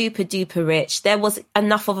weren't super duper rich, there was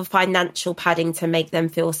enough of a financial padding to make them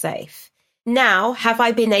feel safe. Now, have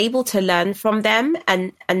I been able to learn from them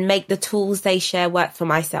and make the tools they share work for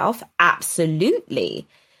myself? Absolutely.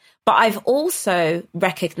 But I've also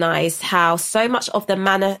recognized how so much of the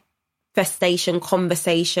manifestation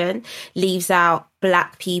conversation leaves out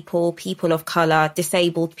Black people, people of color,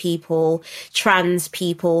 disabled people, trans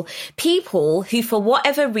people, people who, for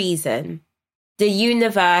whatever reason, the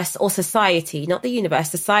universe or society, not the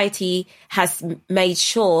universe, society has made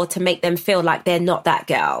sure to make them feel like they're not that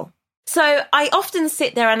girl. So I often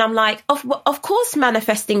sit there and I'm like, of course,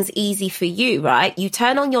 manifesting's easy for you, right? You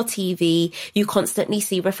turn on your TV, you constantly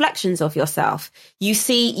see reflections of yourself. You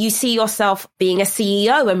see yourself being a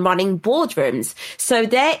CEO and running boardrooms. So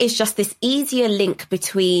there is just this easier link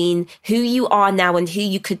between who you are now and who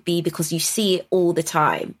you could be, because you see it all the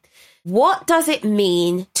time. What does it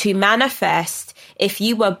mean to manifest if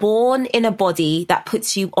you were born in a body that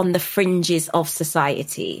puts you on the fringes of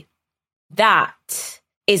society? That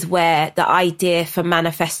is where the idea for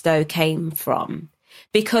Manifesto came from.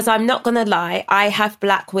 Because I'm not going to lie, I have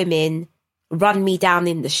Black women run me down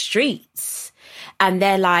in the streets and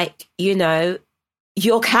they're like, you know,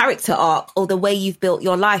 your character arc or the way you've built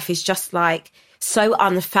your life is just like so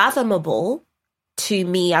unfathomable to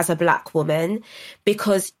me as a Black woman,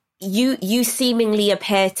 because you seemingly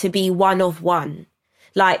appear to be one of one.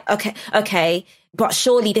 Like, okay, but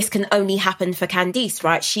surely this can only happen for Candice,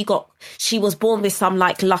 right? She was born with some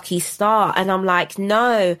like lucky star. And I'm like,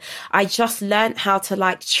 no, I just learned how to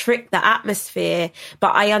like trick the atmosphere.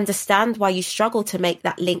 But I understand why you struggle to make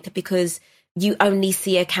that link, because you only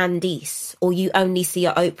see a Candice, or you only see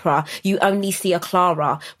a Oprah, you only see a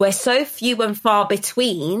Clara. We're so few and far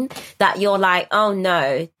between that you're like, oh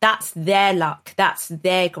no, that's their luck, that's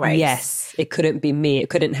their grace. Yes, it couldn't be me. It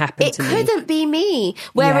couldn't happen to me. It couldn't be me.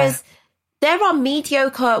 Whereas there are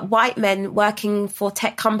mediocre white men working for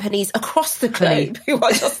tech companies across the globe who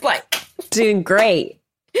are just like doing great.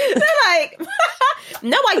 They're like,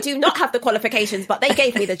 no, I do not have the qualifications, but they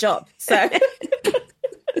gave me the job. So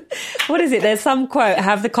what is it? There's some quote,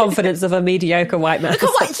 have the confidence of a mediocre white man. Do you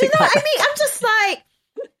know what I mean? I'm just like,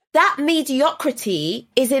 that mediocrity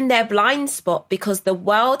is in their blind spot, because the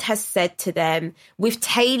world has said to them, we've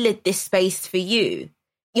tailored this space for you.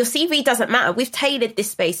 Your CV doesn't matter. We've tailored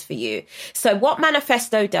this space for you. So what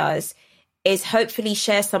Manifesto does is hopefully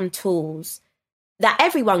share some tools that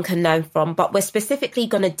everyone can learn from, but we're specifically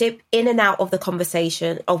going to dip in and out of the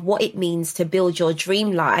conversation of what it means to build your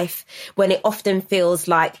dream life when it often feels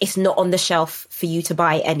like it's not on the shelf for you to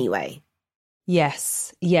buy anyway.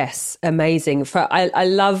 Yes, amazing. I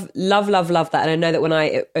love that. And I know that when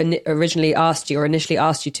I initially asked you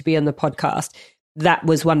to be on the podcast, that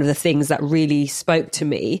was one of the things that really spoke to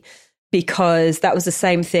me, because that was the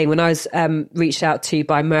same thing when I was reached out to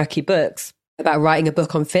by Murky Books about writing a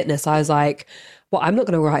book on fitness. I was like, well, I'm not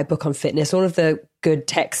going to write a book on fitness. All of the good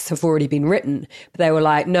texts have already been written. But they were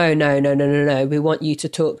like, no. We want you to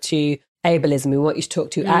talk to ableism. We want you to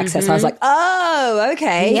talk to access. I was like, oh,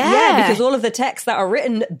 okay. Yeah, because all of the texts that are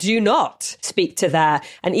written do not speak to that.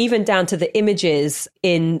 And even down to the images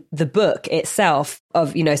in the book itself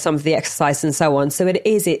of, you know, some of the exercise and so on. So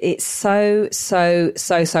it's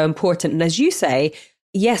so important. And as you say,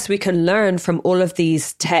 yes, we can learn from all of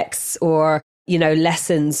these texts or, you know,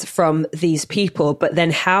 lessons from these people, but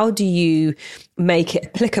then how do you make it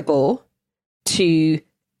applicable to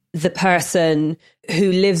the person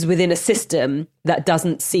who lives within a system that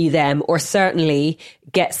doesn't see them, or certainly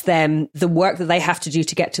gets them the work that they have to do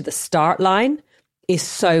to get to the start line is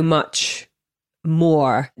so much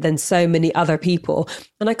more than so many other people.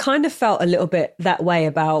 And I kind of felt a little bit that way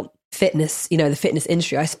about fitness, you know, the fitness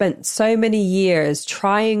industry. I spent so many years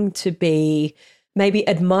trying to be maybe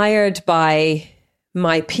admired by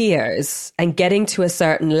my peers and getting to a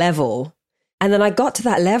certain level. And then I got to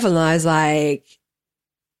that level and I was like,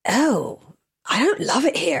 oh, I don't love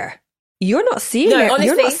it here. You're not seeing honestly,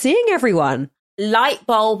 you're not seeing everyone. Light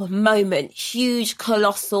bulb moment, huge,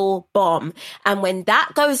 colossal bomb. And when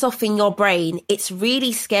that goes off in your brain, it's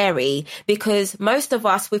really scary because most of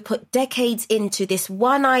us, we put decades into this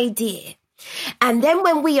one idea. And then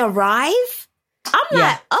when we arrive, I'm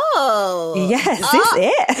like, oh. Yes, this is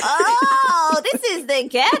it. Oh, this is the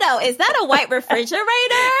ghetto. Is that a white refrigerator?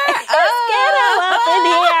 It's ghetto up in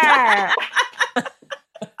here.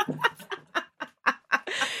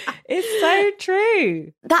 It's so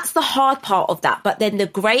true. That's the hard part of that. But then the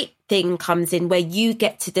great thing comes in where you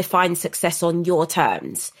get to define success on your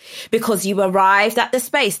terms because you arrived at the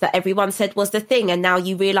space that everyone said was the thing. And now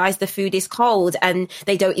you realize the food is cold and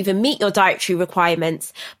they don't even meet your dietary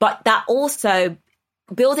requirements. But that also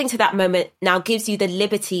building to that moment now gives you the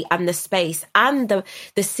liberty and the space and the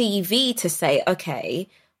CV to say, okay,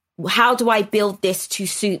 how do I build this to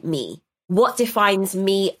suit me? What defines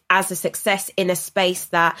me as a success in a space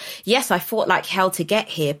that, yes, I fought like hell to get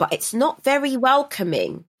here, but it's not very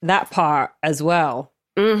welcoming. That part as well.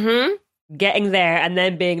 Mm-hmm. Getting there and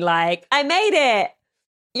then being like, I made it.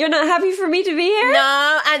 You're not happy for me to be here?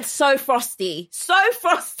 No, and so frosty. So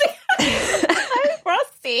frosty. So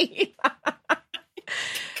frosty.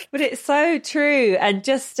 But it's so true. And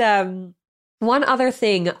just one other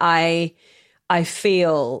thing I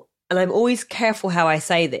feel, and I'm always careful how I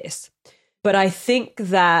say this, but I think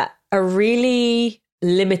that a really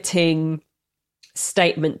limiting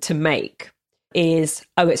statement to make is,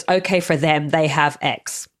 oh, it's okay for them, they have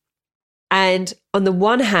X. And on the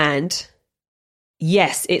one hand,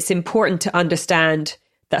 yes, it's important to understand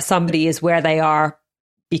that somebody is where they are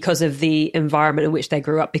because of the environment in which they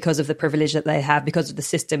grew up, because of the privilege that they have, because of the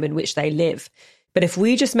system in which they live. But if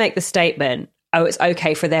we just make the statement, oh, it's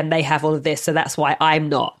okay for them, they have all of this, so that's why I'm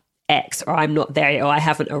not X, or I'm not there, or I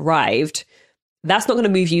haven't arrived, that's not going to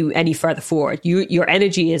move you any further forward. Your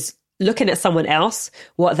energy is looking at someone else,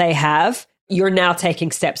 what they have, you're now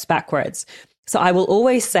taking steps backwards. So I will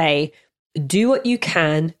always say, do what you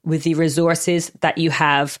can with the resources that you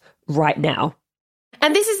have right now.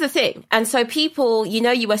 And this is the thing. And so people, you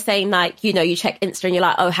know, you were saying like, you know, you check Insta and you're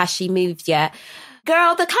like, oh, has she moved yet?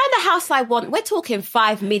 Girl, the kind of house I want, we're talking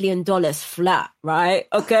 $5 million flat, right?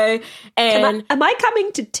 Okay. And am I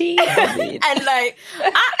coming to tea? And like,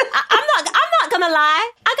 I'm not gonna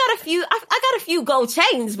lie. I got a few gold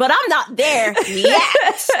chains, but I'm not there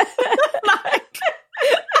yet. Like,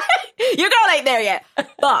 your girl ain't there yet.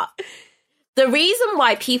 But the reason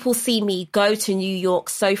why people see me go to New York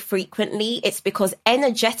so frequently, it's because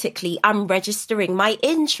energetically I'm registering my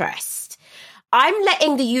interest. I'm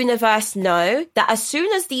letting the universe know that as soon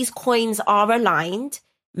as these coins are aligned,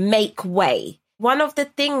 make way. One of the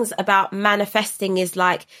things about manifesting is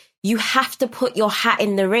like, you have to put your hat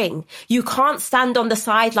in the ring. You can't stand on the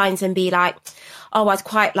sidelines and be like, oh, I'd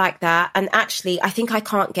quite like that. And actually, I think I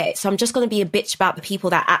can't get it. So I'm just going to be a bitch about the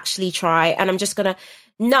people that actually try. And I'm just going to,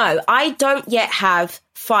 no, I don't yet have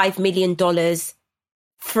 $5 million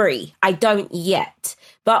free. I don't yet.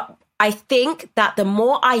 But I think that the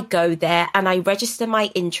more I go there and I register my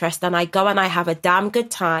interest and I go and I have a damn good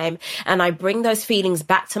time and I bring those feelings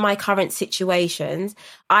back to my current situations,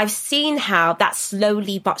 I've seen how that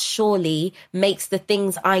slowly but surely makes the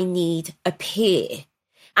things I need appear.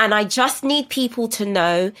 And I just need people to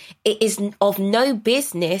know it is of no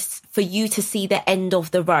business for you to see the end of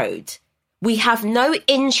the road. We have no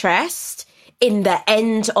interest in the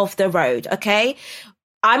end of the road, okay?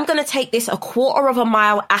 I'm going to take this a quarter of a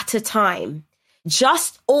mile at a time,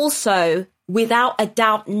 just also without a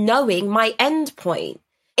doubt knowing my end point.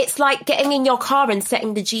 It's like getting in your car and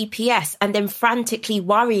setting the GPS and then frantically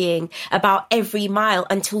worrying about every mile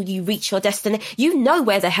until you reach your destination. You know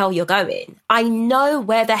where the hell you're going. I know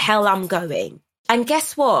where the hell I'm going. And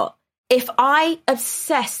guess what? if I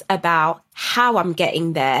obsess about how I'm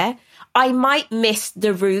getting there, I might miss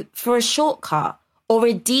the route for a shortcut or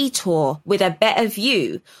a detour with a better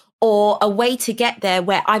view or a way to get there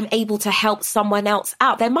where I'm able to help someone else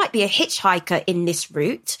out. There might be a hitchhiker in this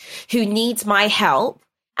route who needs my help.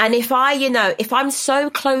 And if I'm so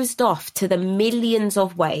closed off to the millions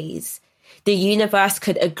of ways the universe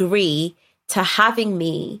could agree to having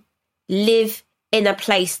me live in a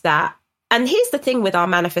place that, and here's the thing with our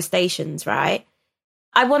manifestations, right?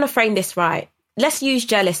 I want to frame this right. Let's use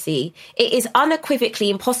jealousy. It is unequivocally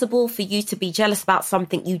impossible for you to be jealous about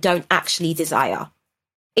something you don't actually desire.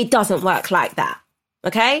 It doesn't work like that.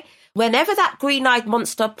 Okay? Whenever that green-eyed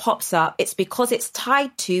monster pops up, it's because it's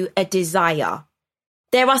tied to a desire.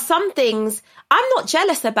 There are some things I'm not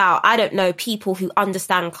jealous about. I don't know, people who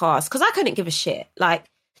understand cars, because I couldn't give a shit. Like,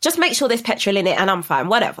 just make sure there's petrol in it and I'm fine,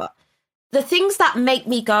 whatever. The things that make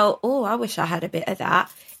me go, oh, I wish I had a bit of that,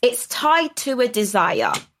 it's tied to a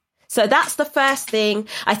desire. So that's the first thing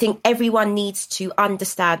I think everyone needs to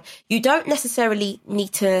understand. You don't necessarily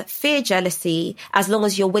need to fear jealousy as long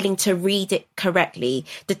as you're willing to read it correctly.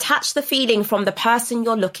 Detach the feeling from the person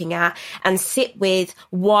you're looking at and sit with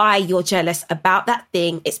why you're jealous about that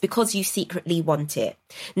thing. It's because you secretly want it.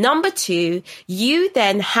 Number 2, you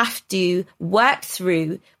then have to work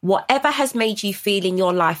through whatever has made you feel in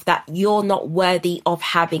your life that you're not worthy of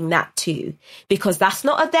having that too. Because that's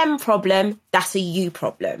not a them problem, that's a you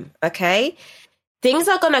problem, okay? Things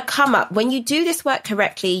are going to come up. When you do this work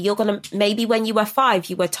correctly, you're going to, maybe when you were 5,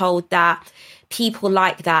 you were told that people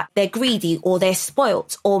like that, they're greedy or they're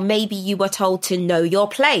spoilt, or maybe you were told to know your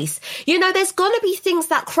place. You know, there's going to be things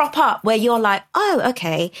that crop up where you're like, oh,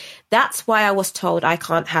 okay, that's why I was told I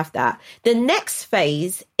can't have that. The next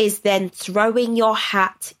phase is then throwing your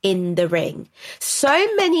hat in the ring. So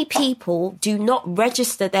many people do not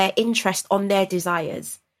register their interest on their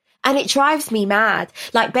desires. And it drives me mad.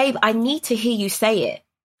 Like, babe, I need to hear you say it.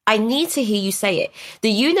 I need to hear you say it. The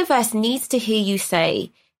universe needs to hear you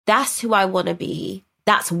say, that's who I want to be.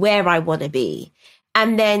 That's where I want to be.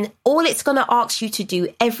 And then all it's going to ask you to do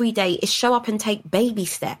every day is show up and take baby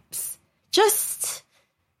steps. Just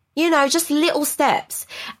little steps.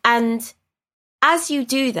 And as you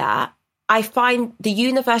do that, I find the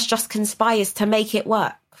universe just conspires to make it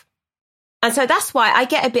work. And so that's why I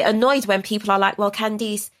get a bit annoyed when people are like, well,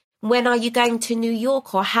 Candice, when are you going to New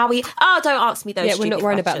York, or how are you? Oh, don't ask me those. Yeah, we're not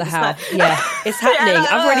worrying about the how. Like, yeah, it's happening. Yeah,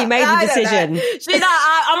 I've already made the decision. She's like,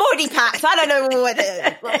 I'm already packed. I don't know what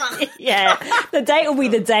it is. Yeah, the date will be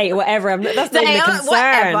the date, whatever. That's not even a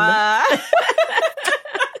concern.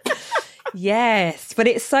 Yes, but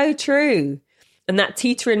it's so true. And that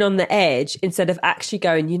teetering on the edge, instead of actually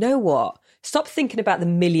going, you know what? Stop thinking about the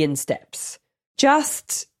million steps.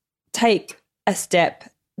 Just take a step,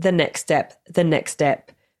 the next step, the next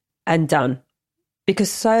step, and done.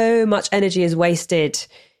 Because so much energy is wasted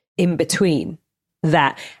in between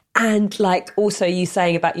that. And like also you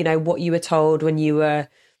saying about, you know, what you were told when you were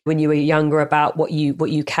younger about what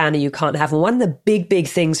you can and you can't have. And one of the big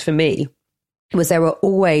things for me was there were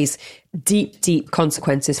always deep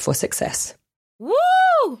consequences for success.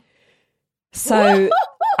 Woo! So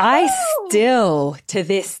I still to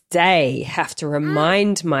this day have to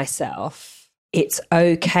remind myself it's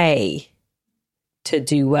okay to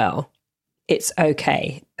do well. It's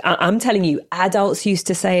okay. I'm telling you, adults used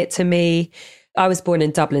to say it to me. I was born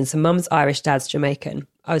in Dublin, so mum's Irish, dad's Jamaican.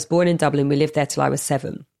 I was born in Dublin. We lived there till I was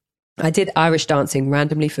 7. I did Irish dancing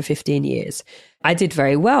randomly for 15 years. I did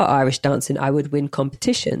very well Irish dancing. I would win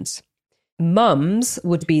competitions. Mums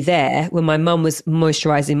would be there when my mum was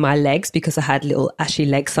moisturising my legs because I had little ashy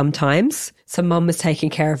legs sometimes. So mum was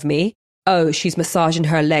taking care of me. Oh, she's massaging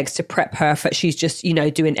her legs to prep her for, she's just, you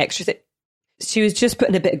know, doing extra things. She was just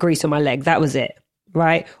putting a bit of grease on my leg. That was it,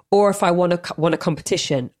 right? Or if I won a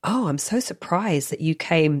competition, oh, I'm so surprised that you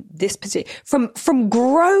came this position from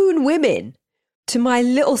grown women to my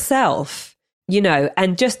little self, you know,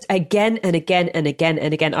 and just again and again and again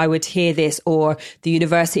and again, I would hear this. Or the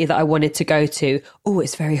university that I wanted to go to, oh,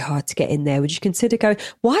 it's very hard to get in there. Would you consider going?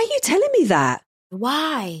 Why are you telling me that?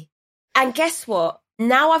 Why? And guess what?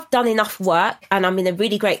 Now I've done enough work and I'm in a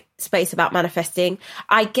really great space about manifesting.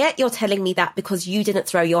 I get you're telling me that because you didn't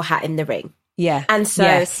throw your hat in the ring. Yeah. And so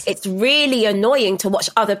It's really annoying to watch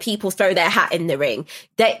other people throw their hat in the ring.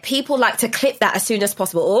 That people like to clip that as soon as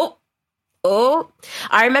possible. Oh,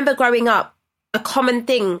 I remember growing up, a common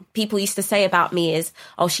thing people used to say about me is,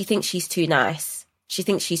 oh, she thinks she's too nice. She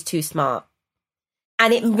thinks she's too smart.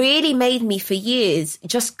 And it really made me for years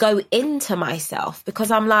just go into myself because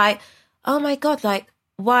I'm like, oh my God, like,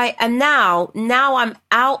 why? And now I'm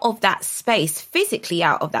out of that space, physically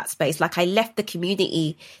out of that space. Like I left the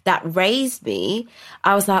community that raised me.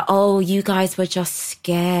 I was like, oh, you guys were just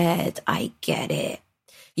scared. I get it.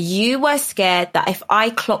 You were scared that if I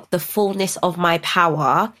clock the fullness of my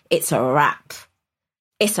power, it's a wrap.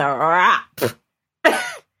 It's a wrap.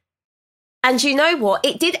 And you know what?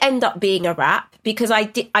 It did end up being a wrap because I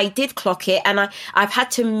did clock it, and I've had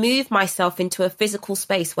to move myself into a physical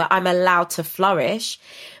space where I'm allowed to flourish.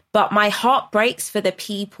 But my heart breaks for the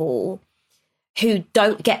people who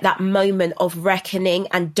don't get that moment of reckoning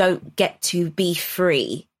and don't get to be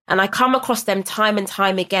free. And I come across them time and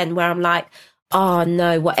time again where I'm like, oh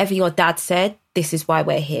no, whatever your dad said, this is why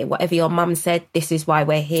we're here. Whatever your mum said, this is why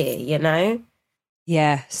we're here, you know?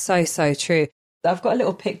 Yeah, so true. I've got a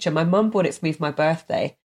little picture. My mum bought it for me for my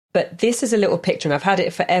birthday, but this is a little picture and I've had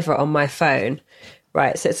it forever on my phone.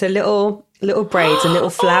 Right. So it's a little braids and little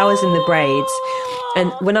flowers in the braids.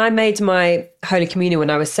 And when I made my Holy Communion when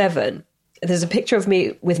I was 7, there's a picture of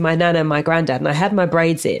me with my nana and my granddad, and I had my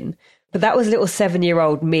braids in, but that was little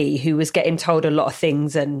 7-year-old me who was getting told a lot of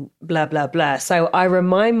things and blah, blah, blah. So I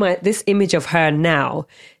remind this image of her now,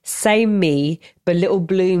 same me, but little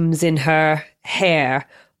blooms in her hair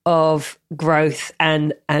of growth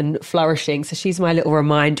and flourishing. So she's my little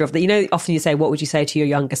reminder of that. You know, often you say, what would you say to your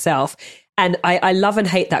younger self? And I love and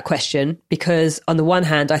hate that question, because on the one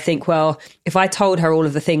hand, I think, well, if I told her all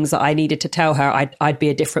of the things that I needed to tell her, I'd be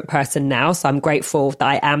a different person now. So I'm grateful that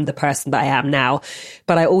I am the person that I am now.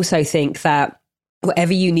 But I also think that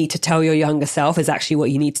whatever you need to tell your younger self is actually what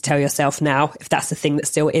you need to tell yourself now, if that's the thing that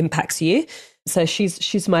still impacts you. So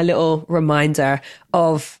she's my little reminder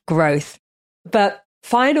of growth. But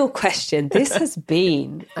final question. This has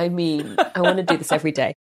been, I want to do this every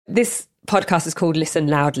day. This podcast is called Listen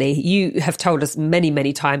Loudly. You have told us many,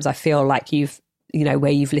 many times, I feel like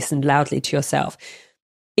where you've listened loudly to yourself.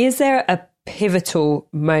 Is there a pivotal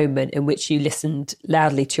moment in which you listened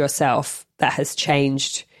loudly to yourself that has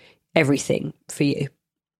changed everything for you?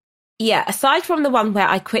 Yeah, aside from the one where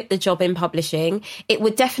I quit the job in publishing, it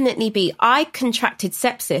would definitely be I contracted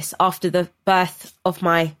sepsis after the birth of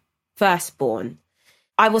my firstborn.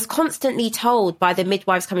 I was constantly told by the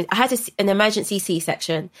midwives coming, I had an emergency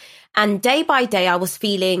C-section, and day by day I was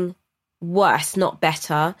feeling worse, not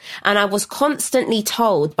better. And I was constantly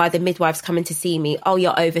told by the midwives coming to see me, oh,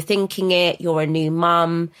 you're overthinking it. You're a new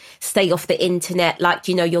mum. Stay off the internet. Like,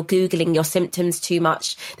 you're Googling your symptoms too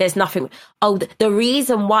much. There's nothing. Oh, the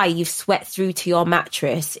reason why you've sweat through to your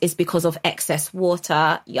mattress is because of excess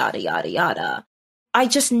water, yada, yada, yada. I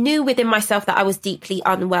just knew within myself that I was deeply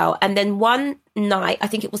unwell. And then one night, I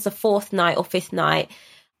think it was the 4th night or 5th night,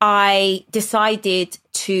 I decided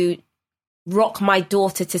to rock my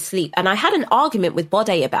daughter to sleep. And I had an argument with Bode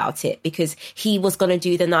about it because he was going to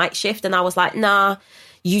do the night shift. And I was like, nah,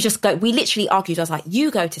 you just go. We literally argued. I was like,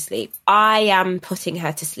 you go to sleep. I am putting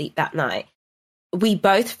her to sleep that night. We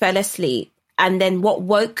both fell asleep. And then what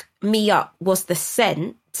woke me up was the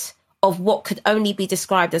scent of what could only be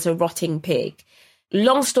described as a rotting pig.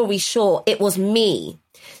 Long story short, it was me.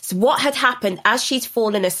 So what had happened as she'd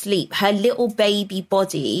fallen asleep, her little baby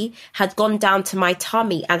body had gone down to my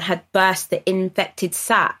tummy and had burst the infected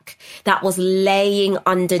sac that was laying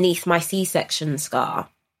underneath my C-section scar.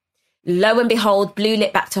 Lo and behold, blue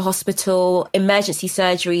lit back to hospital, emergency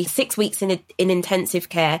surgery, 6 weeks in intensive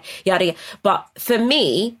care, yada, yada. But for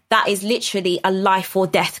me, that is literally a life or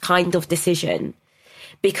death kind of decision,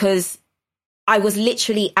 because I was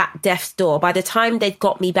literally at death's door. By the time they'd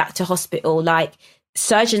got me back to hospital, like,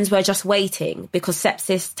 surgeons were just waiting because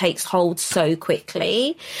sepsis takes hold so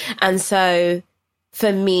quickly. And so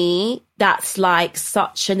for me, that's like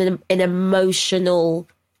such an emotional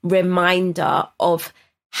reminder of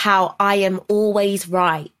how I am always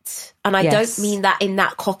right. And I don't mean that in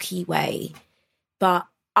that cocky way, but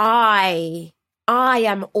I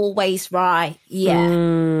am always right.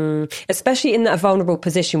 Yeah. Especially in that vulnerable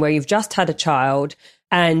position where you've just had a child,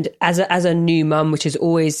 and as a new mum, which is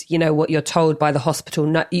always, what you're told by the hospital,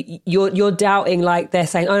 no, you're doubting, like they're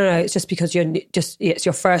saying, oh no, it's just because it's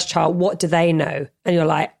your first child. What do they know? And you're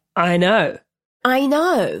like, I know.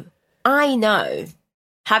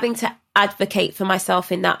 Having to advocate for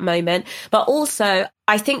myself in that moment. But also,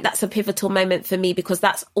 I think that's a pivotal moment for me, because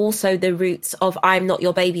that's also the roots of I'm not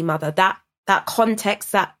your baby mother. That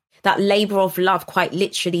context, that labour of love quite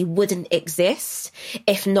literally wouldn't exist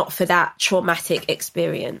if not for that traumatic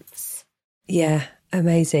experience. Yeah,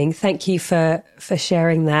 amazing. Thank you for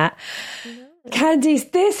sharing that.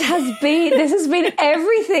 Candice, this has been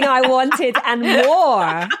everything I wanted and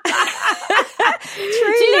more.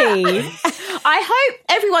 Truly. I hope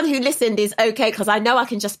everyone who listened is okay, because I know I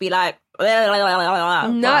can just be like,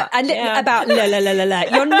 No, about la la la la la.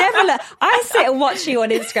 You're never. I sit and watch you on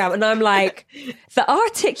Instagram, and I'm like, the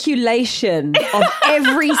articulation of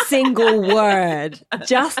every single word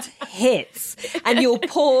just hits, and you'll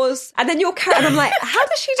pause, and then you'll carry. And I'm like, how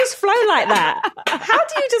does she just flow like that? How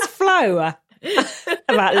do you just flow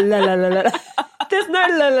about la la la la? There's no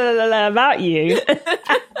la la la la about you.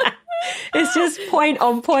 It's just point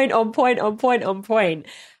on point on point on point on point.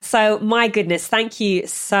 So my goodness, thank you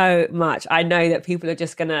so much. I know that people are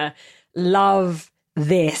just going to love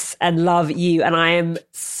this and love you. And I am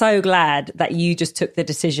so glad that you just took the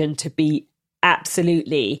decision to be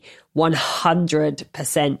absolutely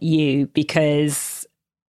 100% you, because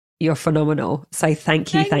you're phenomenal. So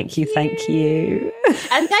thank you. And thank you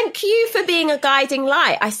for being a guiding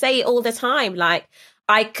light. I say it all the time, like,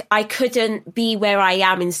 I couldn't be where I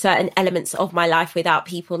am in certain elements of my life without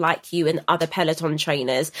people like you and other Peloton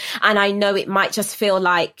trainers. And I know it might just feel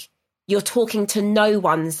like you're talking to no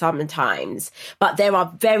one sometimes, but there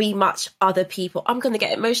are very much other people. I'm going to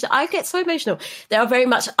get emotional. I get so emotional. There are very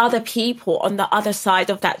much other people on the other side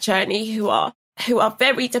of that journey who are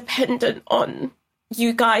very dependent on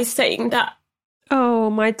you guys saying that. Oh,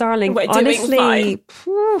 my darling. Honestly,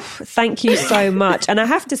 thank you so much. And I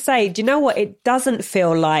have to say, do you know what? It doesn't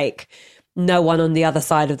feel like no one on the other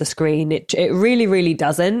side of the screen. It really, really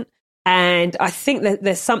doesn't. And I think that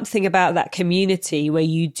there's something about that community where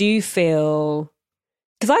you do feel,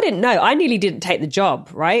 because I didn't know, I nearly didn't take the job,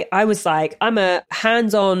 right? I was like, I'm a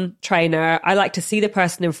hands-on trainer. I like to see the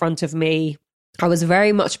person in front of me. I was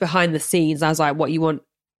very much behind the scenes. I was like, what, you want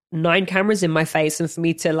 9 cameras in my face and for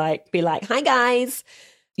me to like be like, hi guys,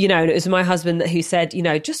 you know? And it was my husband who said, you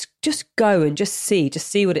know, just go and just see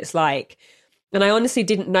what it's like. And I honestly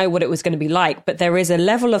didn't know what it was going to be like, but there is a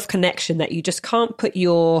level of connection that you just can't put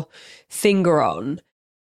your finger on.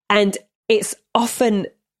 And it's often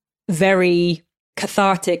very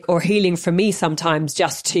cathartic or healing for me sometimes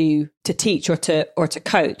just to teach or to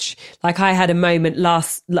coach. Like I had a moment I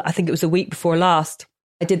think it was a week before last,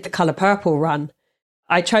 I did the Colour Purple run.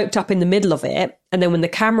 I choked up in the middle of it. And then when the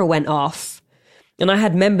camera went off and I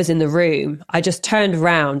had members in the room, I just turned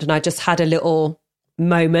around and I just had a little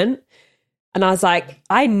moment. And I was like,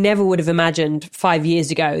 I never would have imagined 5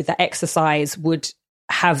 years ago that exercise would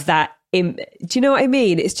have that. Do you know what I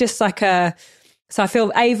mean? It's just like so I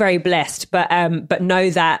feel very blessed, but know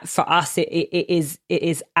that for us, it is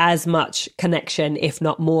as much connection, if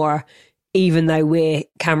not more, even though we're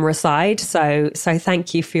camera side. So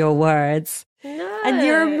thank you for your words. No. And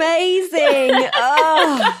you're amazing.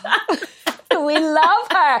 Oh, we love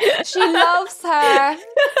her. She loves her.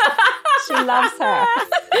 She loves her.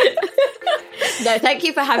 No, thank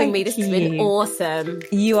you for having me. This has been awesome.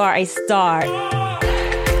 You are a star.